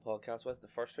guys we did the podcast with. The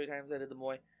first 3 times I did the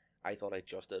Moy, I thought I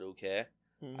just did okay.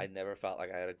 I never felt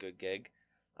like I had a good gig,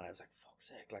 and I was like, "Fuck's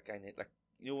sake!" Like, I need, like,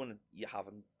 when you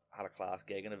haven't had a class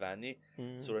gig in a venue,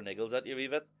 sort of niggles at you a wee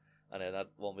bit. And then that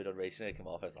one we done recently came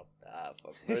off. I was like,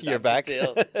 fuck. You're back.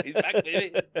 He's back,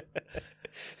 baby.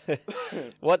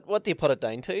 What do you put it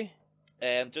down to?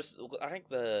 I think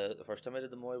the first time I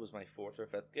did the Moy was my 4th or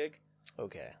 5th gig.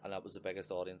 Okay. And that was the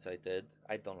biggest audience I did.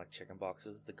 I'd done like chicken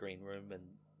boxes, the green room,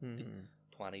 and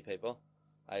 20 people.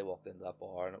 I walked into that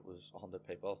bar and it was 100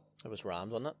 people. It was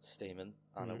rammed, wasn't it? Steaming.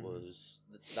 And it was,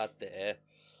 that day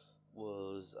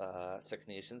was a Six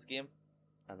Nations game.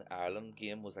 And the Ireland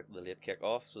game was like the late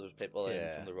kick-off, so there's people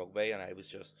in from the rugby, and I was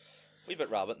just a wee bit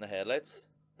rabbit in the headlights.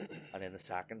 And then the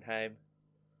second time,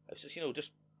 it was just,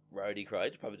 just rowdy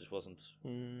crowd. Probably just wasn't.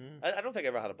 I don't think I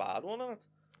ever had a bad one on it.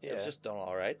 Yeah. It was just done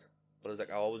all right. But I was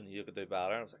like, I always knew you could do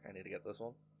better. I was like, I need to get this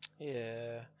one.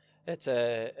 Yeah. It's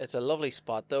a lovely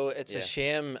spot though. It's a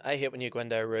shame. I hate when you go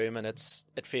into a room and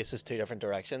it faces 2 different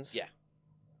directions. Yeah.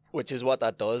 Which is what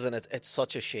that does, and it's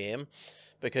such a shame,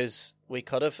 because we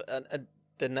could have. And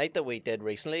the night that we did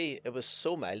recently, it was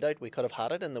so mild out, we could have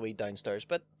had it in the wee downstairs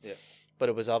bit. Yeah. But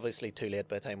it was obviously too late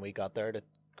by the time we got there to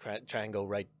try and go,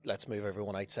 right, let's move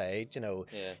everyone outside. You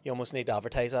almost need to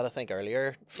advertise that, I think,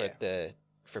 earlier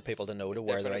for for people to know it's to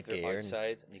wear the different right if you're gear.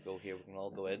 outside and you go, here, we can all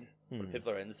go in. But if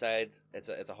people are inside, it's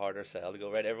a harder sell to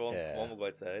go, right, everyone, come on, we'll go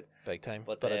outside. Big time.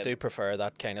 But I do prefer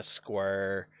that kind of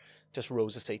square, just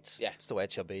rows of seats. Yeah. It's the way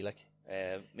it should be, like.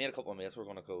 Me and a couple of mates were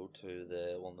going to go to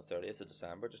the one on the 30th of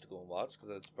December just to go and watch,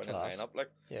 because it's brilliant lineup, like.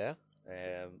 Yeah.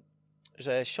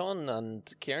 There's Sean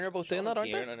and Kieran are both doing that,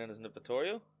 aren't they? And then isn't it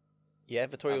Vittorio? Yeah,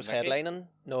 Vittorio's headlining.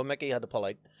 No, Mickey had to pull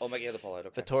out. Oh, Mickey had to pull out,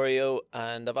 okay. Vittorio,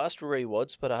 and I've asked Rory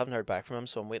Woods, but I haven't heard back from him,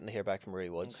 so I'm waiting to hear back from Rory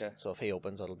Woods. Okay. So if he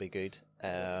opens, it'll be good.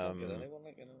 I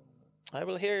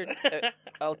will hear.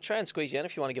 I'll try and squeeze you in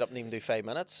if you want to get up and even do 5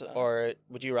 minutes. Or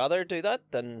would you rather do that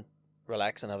than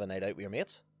relax and have a night out with your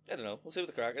mates? I don't know. We'll see what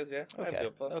the crack is, yeah. Okay.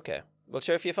 Okay. Well,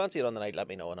 sure, if you fancy it on the night, let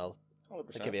me know and I'll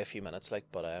give you a few minutes, like.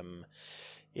 But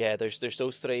yeah, there's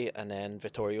those three, and then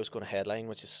Vittorio's going to headline,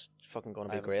 which is fucking going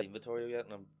to be great. I haven't seen Vittorio yet,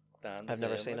 and I'm damned. I've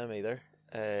never seen him either.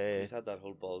 He's had that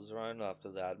whole buzz around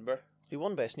after the Edinburgh. He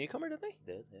won Best Newcomer, didn't he?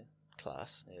 He did, yeah.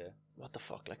 Class. Yeah. What the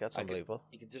fuck? Like, that's unbelievable.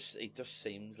 He just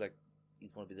seems like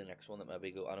he's going to be the next one that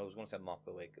maybe go. I know I was going to say Mock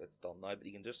the Week. It's done now, but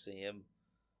you can just see him.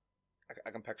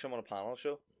 I can picture him on a panel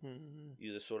show. Mm-hmm.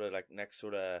 You're the sort of like next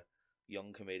sort of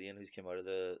young comedian who's came out of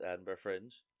the Edinburgh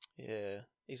Fringe. Yeah,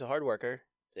 he's a hard worker.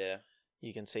 Yeah.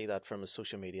 You can see that from his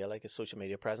social media. Like, his social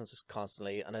media presence is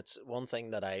constantly, and it's one thing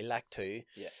that I lack too.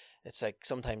 Yeah. It's like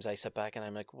sometimes I sit back and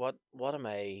I'm like, why am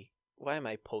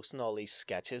I posting all these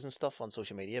sketches and stuff on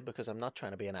social media? Because I'm not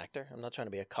trying to be an actor. I'm not trying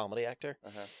to be a comedy actor.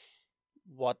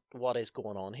 What is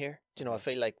going on here? Do you know, I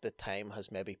feel like the time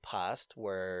has maybe passed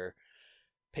where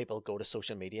people go to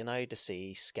social media now to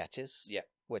see sketches. Yeah.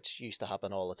 Which used to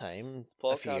happen all the time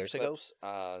a few years ago.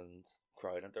 And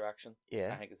crowd interaction.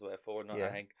 Yeah. I think is the way forward now. Yeah. I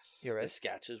think you're right. The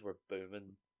sketches were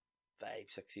booming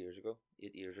 5-6 years ago,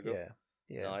 8 years ago. Yeah.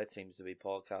 Yeah. Now it seems to be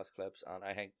podcast clips, and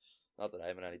I think, not that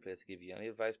I'm in any place to give you any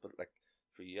advice, but like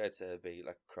for you, I'd say it'd be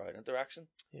like crowd interaction.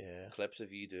 Yeah. Clips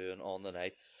of you doing on the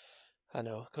night. I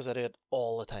know, because I do it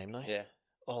all the time now. Yeah.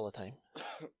 All the time.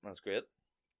 That's great.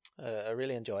 I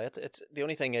really enjoy it. It's the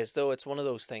only thing is, though, it's one of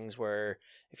those things where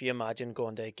if you imagine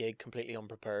going to a gig completely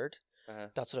unprepared,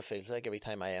 that's what it feels like every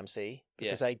time I MC,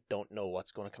 because I don't know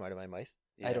what's going to come out of my mouth.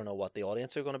 Yeah. I don't know what the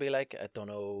audience are going to be like. I don't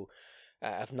know. I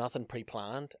have nothing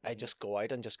pre-planned. I just go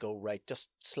out and just go, right,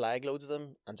 just slag loads of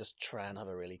them and just try and have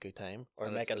a really good time, or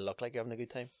and make it look like you're having a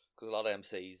good time. Because a lot of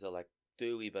MCs are like,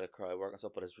 do a wee bit of crowd work and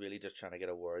stuff, but it's really just trying to get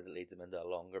a word that leads them into a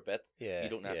longer bit. Yeah, you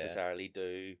don't necessarily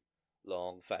do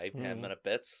long 5-10 minute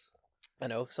bits. I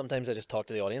know. Sometimes I just talk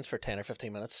to the audience for 10 or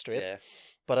 15 minutes straight. Yeah.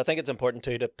 But I think it's important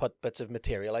too to put bits of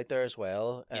material out there as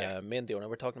well. Yeah. Me and Diona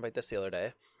were talking about this the other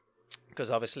day, because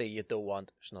obviously you don't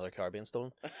want... There's another car being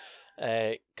stolen.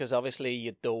 Because obviously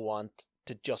you don't want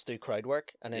to just do crowd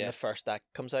work and then the first act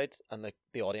comes out and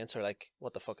the audience are like,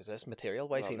 what the fuck is this material?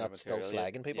 Why is he not still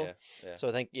slagging people? Yeah. So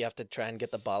I think you have to try and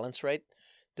get the balance right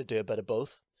to do a bit of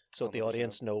both, so the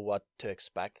audience know what to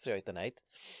expect throughout the night.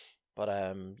 But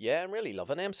yeah, I'm really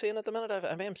loving MCing at the minute.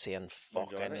 I'm MCing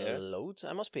fucking loads.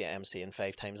 I must be MCing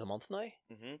 5 times a month now,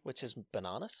 which is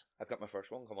bananas. I've got my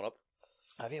first one coming up.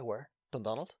 Have you? Where?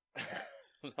 Dundonald?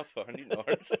 Not far, Newton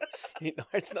Arts. Newton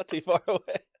Arts, not too far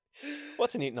away.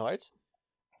 What's in Newton Arts?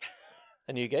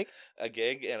 A new gig? A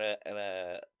gig in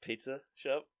a pizza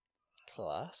shop.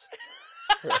 Class.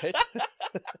 Right.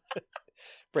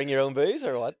 Bring your own booze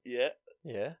or what? Yeah.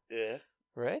 Yeah. Yeah.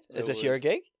 Right. Is this your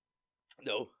gig?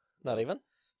 No. Not even?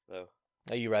 No.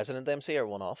 Are you resident MC or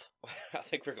one off? I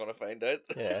think we're going to find out.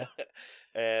 Yeah.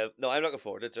 No, I'm looking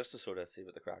forward to it just to sort of see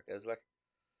what the crack is like.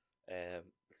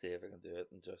 See if I can do it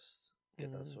and just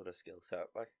get that sort of skill set.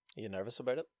 Like. Are you nervous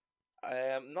about it?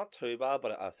 Not too bad,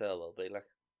 but I say I will be. Like.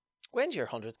 When's your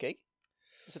 100th gig?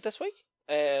 Is it this week?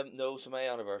 No, so my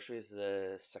anniversary is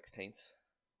the 16th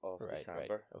of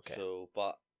December. Right. Okay. So,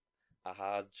 but I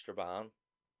had Strabane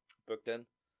booked in,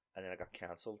 and then I got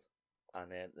cancelled. And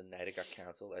then the night it got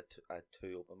cancelled, I had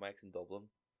 2 open mics in Dublin.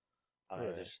 And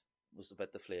I just was a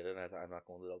bit deflated, and I thought, I'm not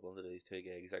going to Dublin to do these 2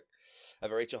 gigs. Like,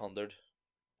 I've reached 100.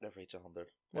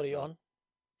 What are you on?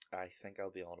 I think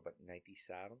I'll be on about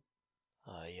 97.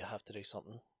 You have to do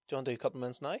something. Do you want to do a couple of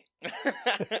minutes now?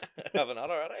 Have I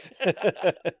not already?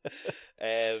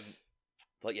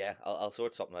 But yeah, I'll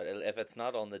sort something out. If it's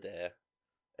not on the day,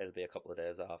 it'll be a couple of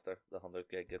days after the 100th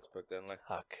gig gets booked in. Like,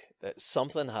 fuck,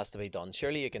 something has to be done.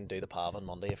 Surely you can do the PAV on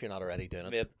Monday if you're not already doing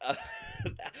it. Mate,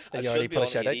 I should be on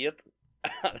an idiot.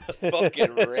 And I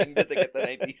fucking ringed it to get the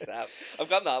 97. I've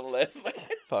got that on live.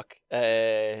 Fuck.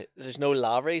 There's no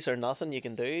laveries or nothing you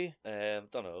can do.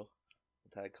 Don't know.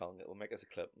 Tag Colin it. We'll make us a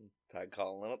clip and tag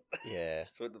Colin in it. Yeah.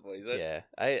 That's what the boys are. Yeah.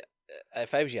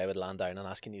 If I was you, I would land down and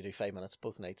asking you to do 5 minutes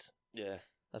both nights. Yeah.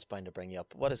 That's bound to bring you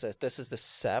up. What is this? This is the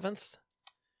 7th?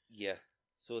 Yeah.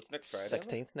 So it's next Friday.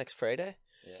 16th, next Friday.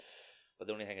 Yeah. But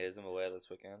the only thing is, I'm away this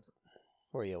weekend.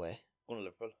 Where are you away? Going to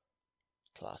Liverpool.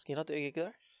 Class. Can you not do a gig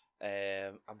there?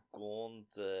 I'm going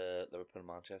to Liverpool and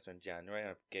Manchester in January, and I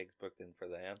have gigs booked in for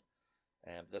then.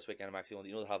 This weekend I'm actually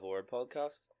going to, the Have a Word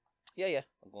podcast? Yeah.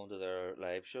 I'm going to their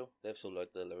live show. They've sold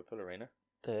out the Liverpool Arena.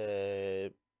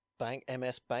 The bank,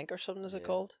 MS Bank or something is it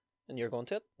called? And you're going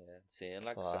to it? Yeah, insane.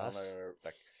 Like, selling their,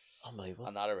 like, unbelievable.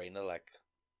 And that arena, like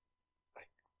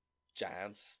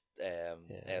giants,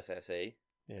 SSE.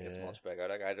 Yeah. It's much bigger.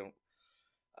 Like, I don't,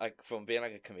 like, from being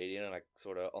like a comedian and like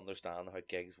sort of understand how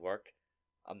gigs work,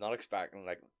 I'm not expecting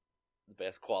like the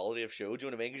best quality of show. Do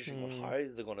you know what I mean? Because you're going, how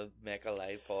is they going to make a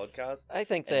live podcast? I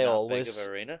think they always big of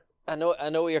an arena. I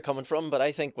know where you're coming from, but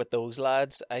I think with those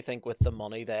lads, I think with the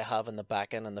money they have in the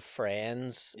backing and the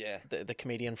friends, the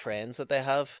comedian friends that they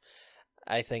have,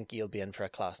 I think you'll be in for a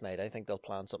class night. I think they'll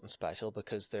plan something special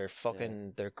because they're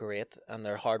they're great and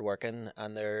they're hardworking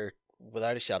and they're,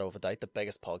 without a shadow of a doubt, the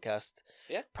biggest podcast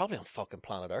probably on fucking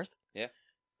planet Earth. Yeah.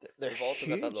 They've also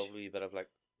got that lovely bit of like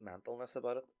mentalness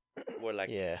about it. Where like,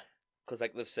 because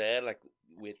like they've said, like,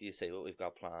 wait till you see what we've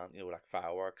got planned, like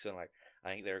fireworks and like, I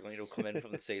think they're going to come in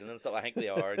from the ceiling and stuff. I think they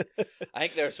are. I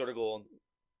think they're sort of going,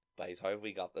 guys, how have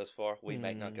we got this far? We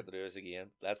might not get to do this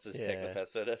again. Let's just take the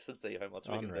piss out of this and see how much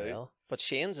we can do. But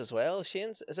Shane's as well.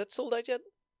 Shane's, is it sold out yet?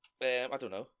 I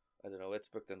don't know. It's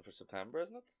booked in for September,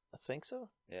 isn't it? I think so.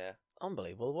 Yeah.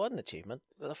 Unbelievable. What an achievement.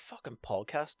 With a fucking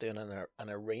podcast doing an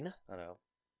arena. I know.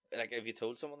 Like, if you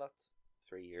told someone that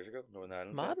 3 years ago, Northern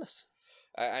Ireland. Madness.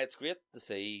 It's great to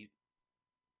see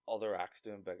other acts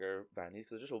doing bigger venues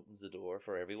because it just opens the door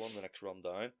for everyone the next run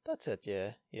down. That's it,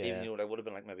 yeah. Even, it would have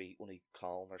been like maybe only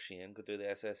Colin or Shane could do the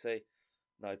SSA.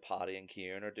 Now Paddy and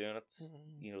Kieran are doing it.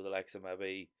 The likes of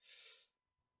maybe,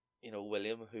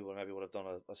 William, who would have done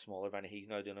a smaller venue, he's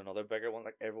now doing another bigger one.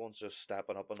 Like, everyone's just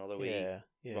stepping up another wee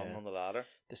rung on the ladder.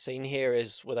 The scene here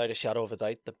is, without a shadow of a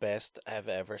doubt, the best I've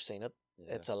ever seen it.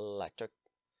 Yeah. It's electric.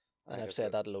 And I've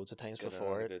said that loads of times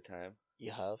before. A good time.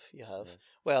 You have. Yeah.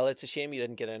 Well, it's a shame you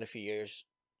didn't get in a few years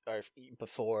or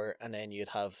before, and then you'd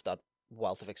have that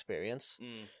wealth of experience. Do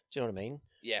you know what I mean?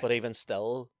 Yeah. But even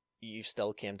still, you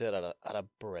still came to it at a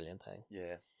brilliant time.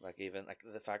 Yeah. Like, even like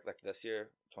the fact, like, this year,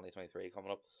 2023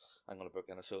 coming up, I'm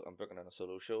booking in a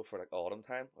solo show for like autumn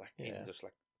time. Like, even just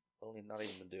like not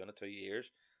even been doing it 2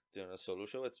 years, doing a solo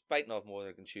show. It's biting off more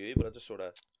than I can chew, but I just sort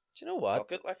of. Do you know what?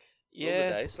 Fuck it, like. Roll the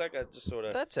dice, like, I just sort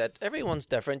of. That's it. Everyone's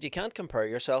different. You can't compare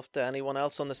yourself to anyone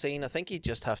else on the scene. I think you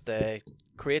just have to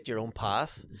create your own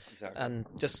path, and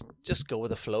just go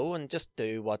with the flow and just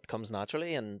do what comes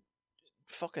naturally and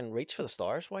fucking reach for the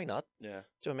stars. Why not? Yeah.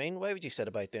 Do you know what I mean? Why would you sit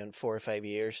about doing 4 or 5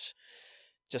 years,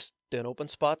 just doing open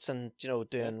spots and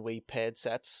doing wee paid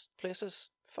sets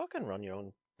places? Fucking run your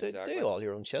own. Do all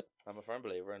your own shit. I'm a firm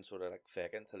believer in sort of like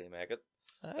fake it until you make it.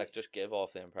 Like, just give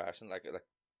off the impression like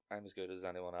I'm as good as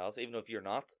anyone else, even if you're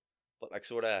not. But like,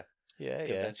 sort of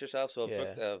convince yourself. So I've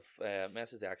booked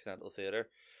Messes the Accidental Theatre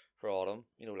for autumn.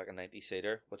 Like a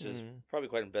 90-seater, which is probably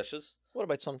quite ambitious. What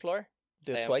about Sunflower?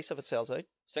 Do it twice if it sells out.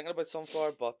 Thinking about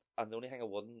Sunflower, and the only thing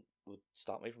would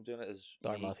stop me from doing it is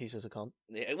Darren Matthews is a cunt.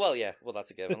 Yeah, well,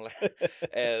 that's a given.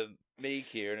 Me,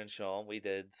 Kieran, and Sean, we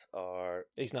did our.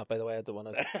 He's not, by the way. I don't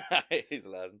want to. He's a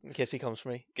legend. In case he comes for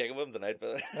me. Gigging with him tonight, by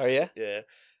the way. Are you? Yeah.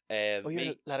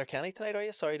 You're at Letterkenny tonight, are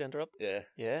you? Sorry to interrupt. Yeah.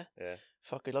 Yeah? Yeah.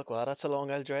 Fuck, good luck. Wow, that's a long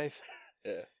old drive.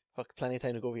 Yeah. Fuck, plenty of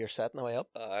time to go over your set on the way up.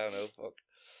 I don't know,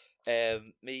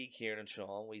 fuck. Me, Kieran, and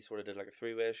Sean, we sort of did like a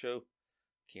 3-way show.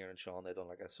 Kieran and Sean, they done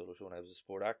like a solo show when I was a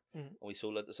support act. And we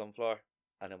sold it to Sunflower.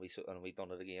 And then we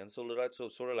done it again, sold it out. So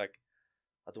it's sort of like,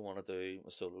 I don't want to do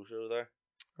a solo show there.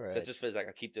 Right. It just feels like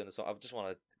I keep doing this. I just want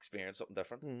to experience something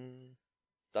different.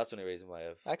 So that's the only reason why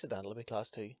I've. Accidental will be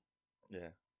class too. Yeah.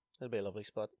 It'll be a lovely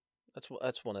spot.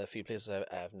 That's one of the few places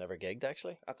I've never gigged,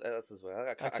 actually. That's as well.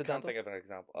 I can't think of an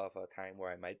example of a time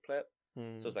where I might play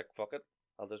it. So it's like, fuck it.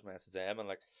 I'll just message them and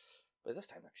like, by this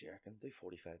time next year, I can do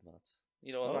 45 minutes.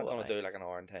 I'm not going to do like an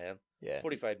hour and 10. Yeah.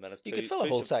 45 minutes. You could fill a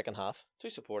whole second half. 2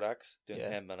 support acts, doing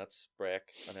 10 minutes, break,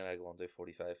 and then I go on do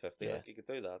 45, 50. Yeah. Like, you could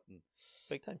do that in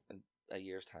big time. In a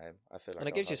year's time, I feel like. And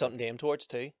it gives you something to aim towards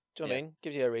too. Do you know what I mean?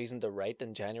 Gives you a reason to write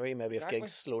in January, maybe if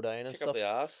gigs slow down and Kick stuff. Up the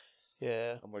ass.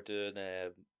 Yeah. And we're doing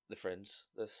the Fringe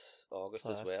this August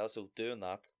as well. So doing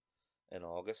that in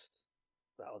August,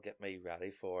 that'll get me ready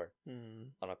for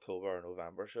an October or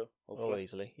November show. Hopefully. Oh,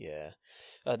 easily, yeah.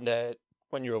 And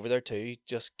when you're over there too,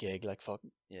 just gig like fuck.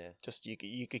 Yeah. Just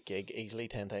you could gig easily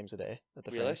 10 times a day at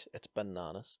the Really? Fringe. It's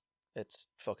bananas. It's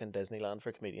fucking Disneyland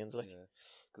for comedians, like. Yeah.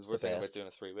 Because we're thinking about doing a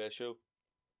 3-way show,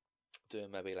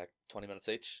 doing maybe like 20 minutes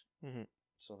each.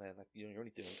 So then, like, you're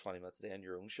only doing 20 minutes a day on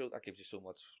your own show. That gives you so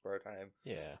much spare time.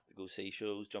 Yeah. To go see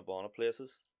shows, jump on at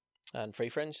places. And Free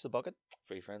Fringe, the bucket.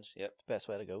 Free Fringe, yep. Best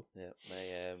way to go. Yeah,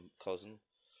 my cousin,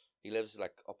 he lives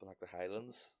like up in like the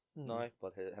Highlands now,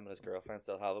 but him and his girlfriend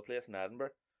still have a place in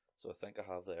Edinburgh. So I think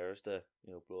I have theirs to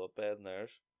blow up bed in theirs.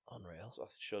 Unreal. So I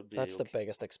should be. That's the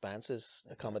biggest expense is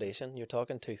accommodation. You're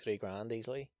talking 2-3 grand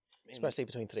easily, especially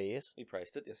between 3 years. We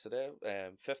priced it yesterday.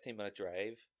 15-minute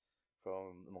drive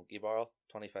from the Monkey Barrel,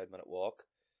 25-minute walk.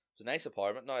 It was a nice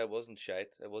apartment. Now it wasn't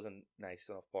shite. It was a nice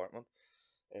enough apartment.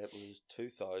 It was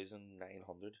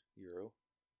 €2,900.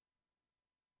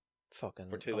 Fucking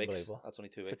for 2 weeks. unbelievable. That's only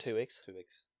 2 weeks. For 2 weeks. 2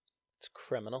 weeks. It's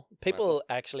criminal. People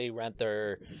actually rent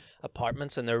their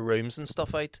apartments and their rooms and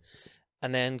stuff out,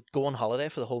 and then go on holiday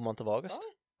for the whole month of August,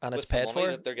 and it's paid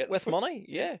for with money.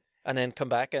 Yeah, and then come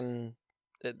back and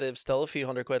they've still a few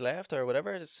 $100 left or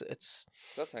whatever. It's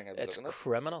that thing I was it's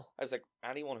criminal. I was like,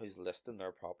 anyone who's listing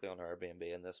their property on Airbnb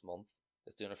in this month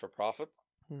is doing it for profit.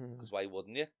 Because why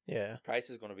wouldn't you? Yeah, price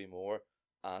is going to be more,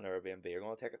 and Airbnb are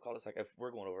going to take a cut. It's like if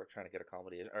we're going over trying to get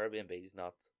accommodation, Airbnb is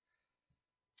not.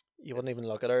 You wouldn't even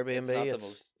look at Airbnb. It's not the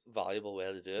most valuable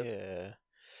way to do it.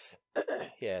 Yeah,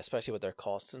 yeah, especially with their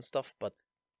costs and stuff. But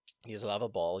you'll have a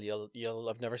ball. You'll.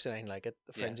 I've never seen anything like it.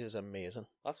 The Fringe is amazing.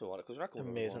 That's what we want, because we're not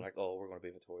going like, oh, we're going to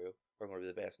be Victoria. We're going to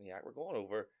be the best in the act. We're going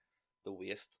over the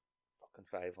waste. Fucking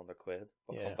 £500,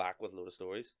 but come back with a load of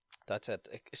stories. That's it.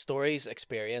 Stories,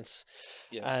 experience,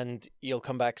 and you'll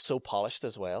come back so polished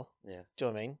as well. Yeah, do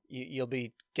you know what I mean? You'll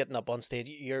be getting up on stage.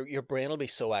 Your brain will be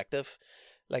so active.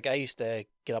 Like I used to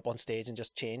get up on stage and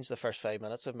just change the first 5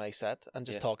 minutes of my set and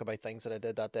just talk about things that I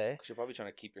did that day. Because you're probably trying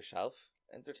to keep yourself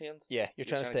entertained. Yeah, you're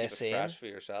trying to stay sane. Fresh for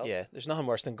yourself. Yeah, there's nothing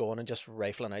worse than going and just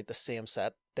rifling out the same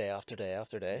set day after day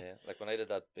after day. Yeah, like when I did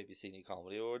that BBC New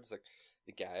Comedy Awards, like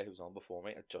the guy who was on before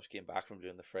me, I just came back from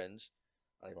doing the Fringe,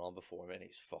 and he was on before me, and he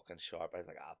was fucking sharp. I was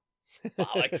like,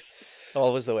 bollocks.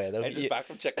 Always the way though. I was back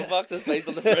from chicken boxes, based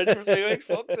on the Fringe for 3 weeks.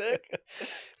 Fuck's sake.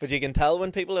 But you can tell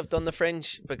when people have done the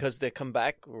Fringe because they come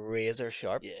back razor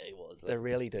sharp. Yeah, he was. They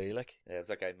really do. Like, yeah, it was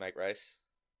that guy Mike Rice.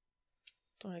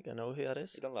 Don't think I know who that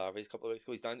is. He done Larvae's a couple of weeks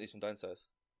ago. He's from down south.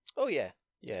 Oh yeah,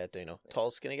 I do know. Tall,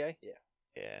 skinny guy.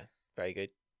 Yeah, very good.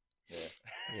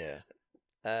 Yeah.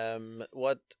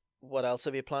 What else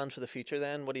have you planned for the future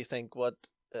then? What do you think?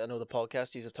 I know the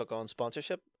podcast you have took on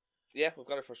sponsorship. Yeah, we've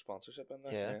got our first sponsorship in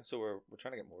there. Yeah. So we're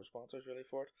trying to get more sponsors really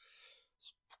for it.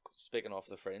 Speaking of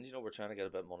the Fringe, we're trying to get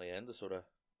a bit of money in to sort of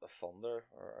fund our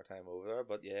time over there.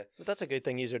 But yeah, but that's a good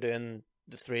thing. You're doing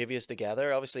the three of you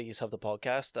together. Obviously, you have the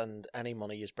podcast, and any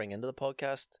money you bring into the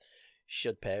podcast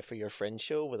should pay for your Fringe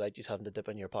show without you having to dip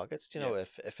in your pockets. You know,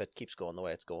 if it keeps going the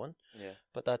way it's going. Yeah.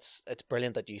 But it's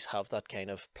brilliant that you have that kind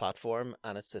of platform,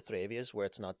 and it's the three of you, where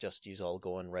it's not just you all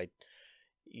going right.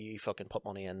 You fucking put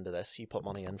money into this. You put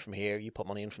money in from here. You put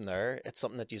money in from there. It's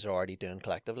something that you're already doing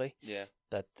collectively. Yeah.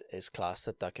 That is class.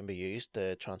 That can be used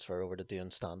to transfer over to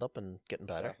doing stand up and getting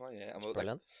better. Definitely, yeah. It's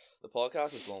brilliant. Like, the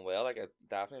podcast is going well. Like, I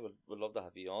definitely would love to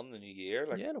have you on in the new year.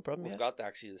 Like, yeah, no problem. We've got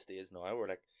actually the stage now where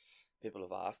like people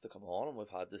have asked to come on, and we've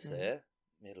had to say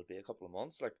it'll be a couple of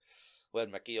months. Like, we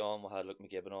had Mickey on, we had Luke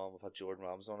McGibbon on, we've had Jordan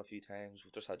Ramsey on a few times.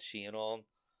 We've just had Shane on,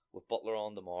 with Butler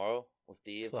on tomorrow, with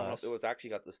Dave coming up. It was actually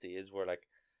got the stage where like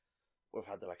we've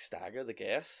had to like stagger the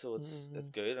guests, so it's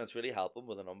good, and it's really helping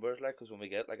with the numbers. Like, because when we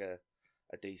get like a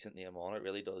decent name on, it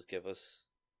really does give us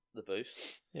the boost.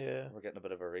 Yeah, we're getting a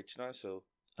bit of a reach now. So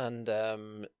and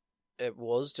it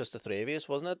was just the three of us,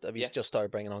 wasn't it? Have you just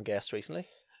started bringing on guests recently?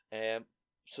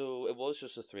 So it was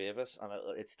just the three of us, and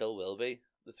it still will be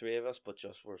the three of us, but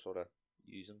just we're sort of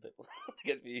using people to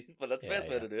get views. But that's the best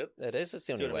way to do it. It is. It's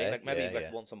the only way. I mean? Like maybe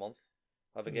once a month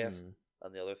have a guest,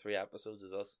 and the other 3 episodes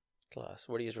is us. Class.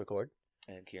 Where do you record?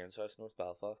 In Kieran's house, North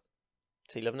Belfast.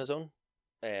 Does he live on his own?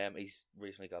 He's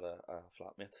recently got a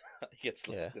flatmate. He gets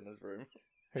locked in his room.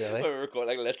 Really? We record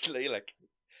like literally like,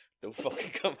 don't fucking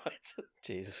come out.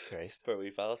 Jesus Christ. Poor wee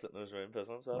fella sitting in his room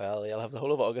pissing himself. Well, he'll have the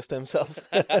whole of August to himself.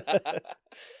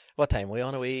 What time are we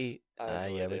on? Are we?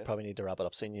 We probably need to wrap it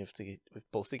up soon. We've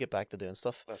both to get back to doing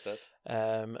stuff. That's it.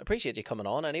 Appreciate you coming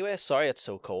on anyway. Sorry it's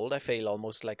so cold. I feel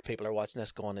almost like people are watching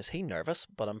this going, is he nervous?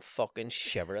 But I'm fucking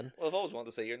shivering. Well, I've always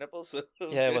wanted to see your nipples. So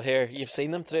yeah, well here, you've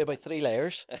seen them through about 3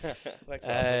 layers.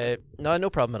 No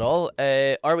problem at all.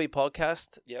 Are We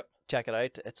Podcast? Yep. Check it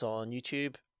out. It's on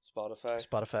YouTube.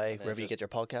 Spotify, wherever you get your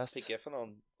podcasts. Pete Giffen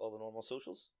on all the normal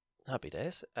socials. Happy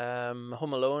days.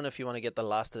 Home Alone, if you want to get the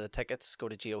last of the tickets, go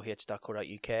to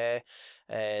goh.co.uk.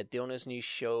 Diona's new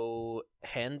show,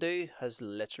 Hindu, has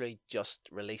literally just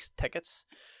released tickets.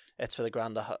 It's for the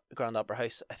Grand Opera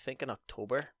House, I think in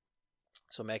October.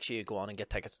 So make sure you go on and get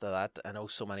tickets to that. I know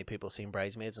so many people seen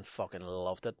Bridesmaids and fucking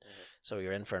loved it. So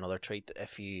you're in for another treat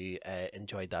if you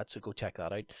enjoyed that. So go check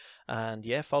that out. And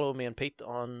yeah, follow me and Pete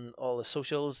on all the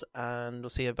socials. And we'll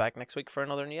see you back next week for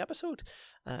another new episode.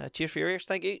 Cheers for your ears.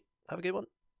 Thank you. Have a good one.